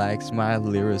Zayd likes my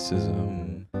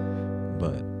lyricism,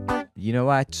 but you know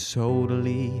I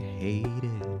totally hate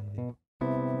it.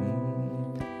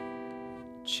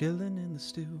 Chilling in the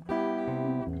stew.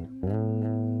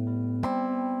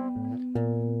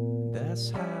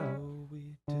 That's how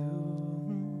we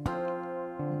do.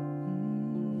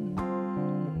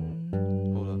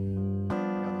 Hold up.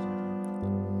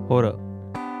 Hold up.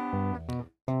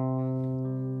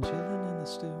 Chilling in the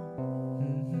stew.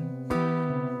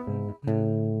 You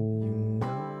know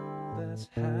that's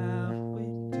how we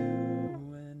do.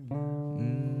 And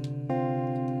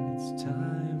now it's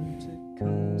time to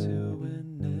come to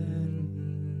an end.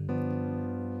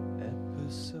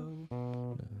 Episode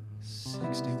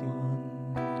 61.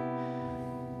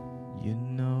 You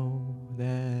know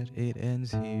that it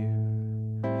ends here,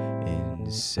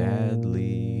 and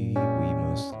sadly we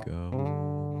must go.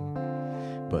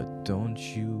 But don't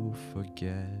you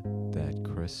forget that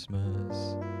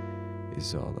Christmas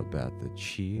is all about the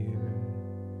cheer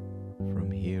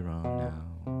from here on out.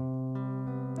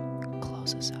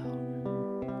 Close us out.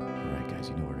 Alright guys,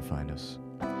 you know where to find us.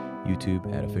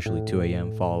 YouTube at officially 2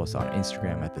 a.m. Follow us on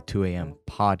Instagram at the 2 a.m.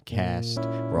 podcast.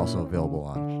 We're also available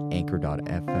on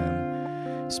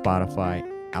anchor.fm, Spotify,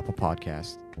 Apple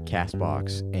Podcasts,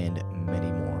 Castbox, and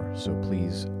many more. So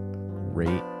please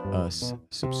rate us,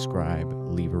 subscribe,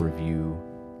 leave a review,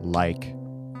 like,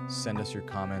 send us your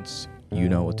comments. You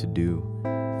know what to do.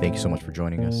 Thank you so much for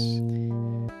joining us.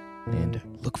 And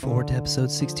Look forward to episode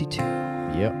 62.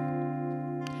 yep.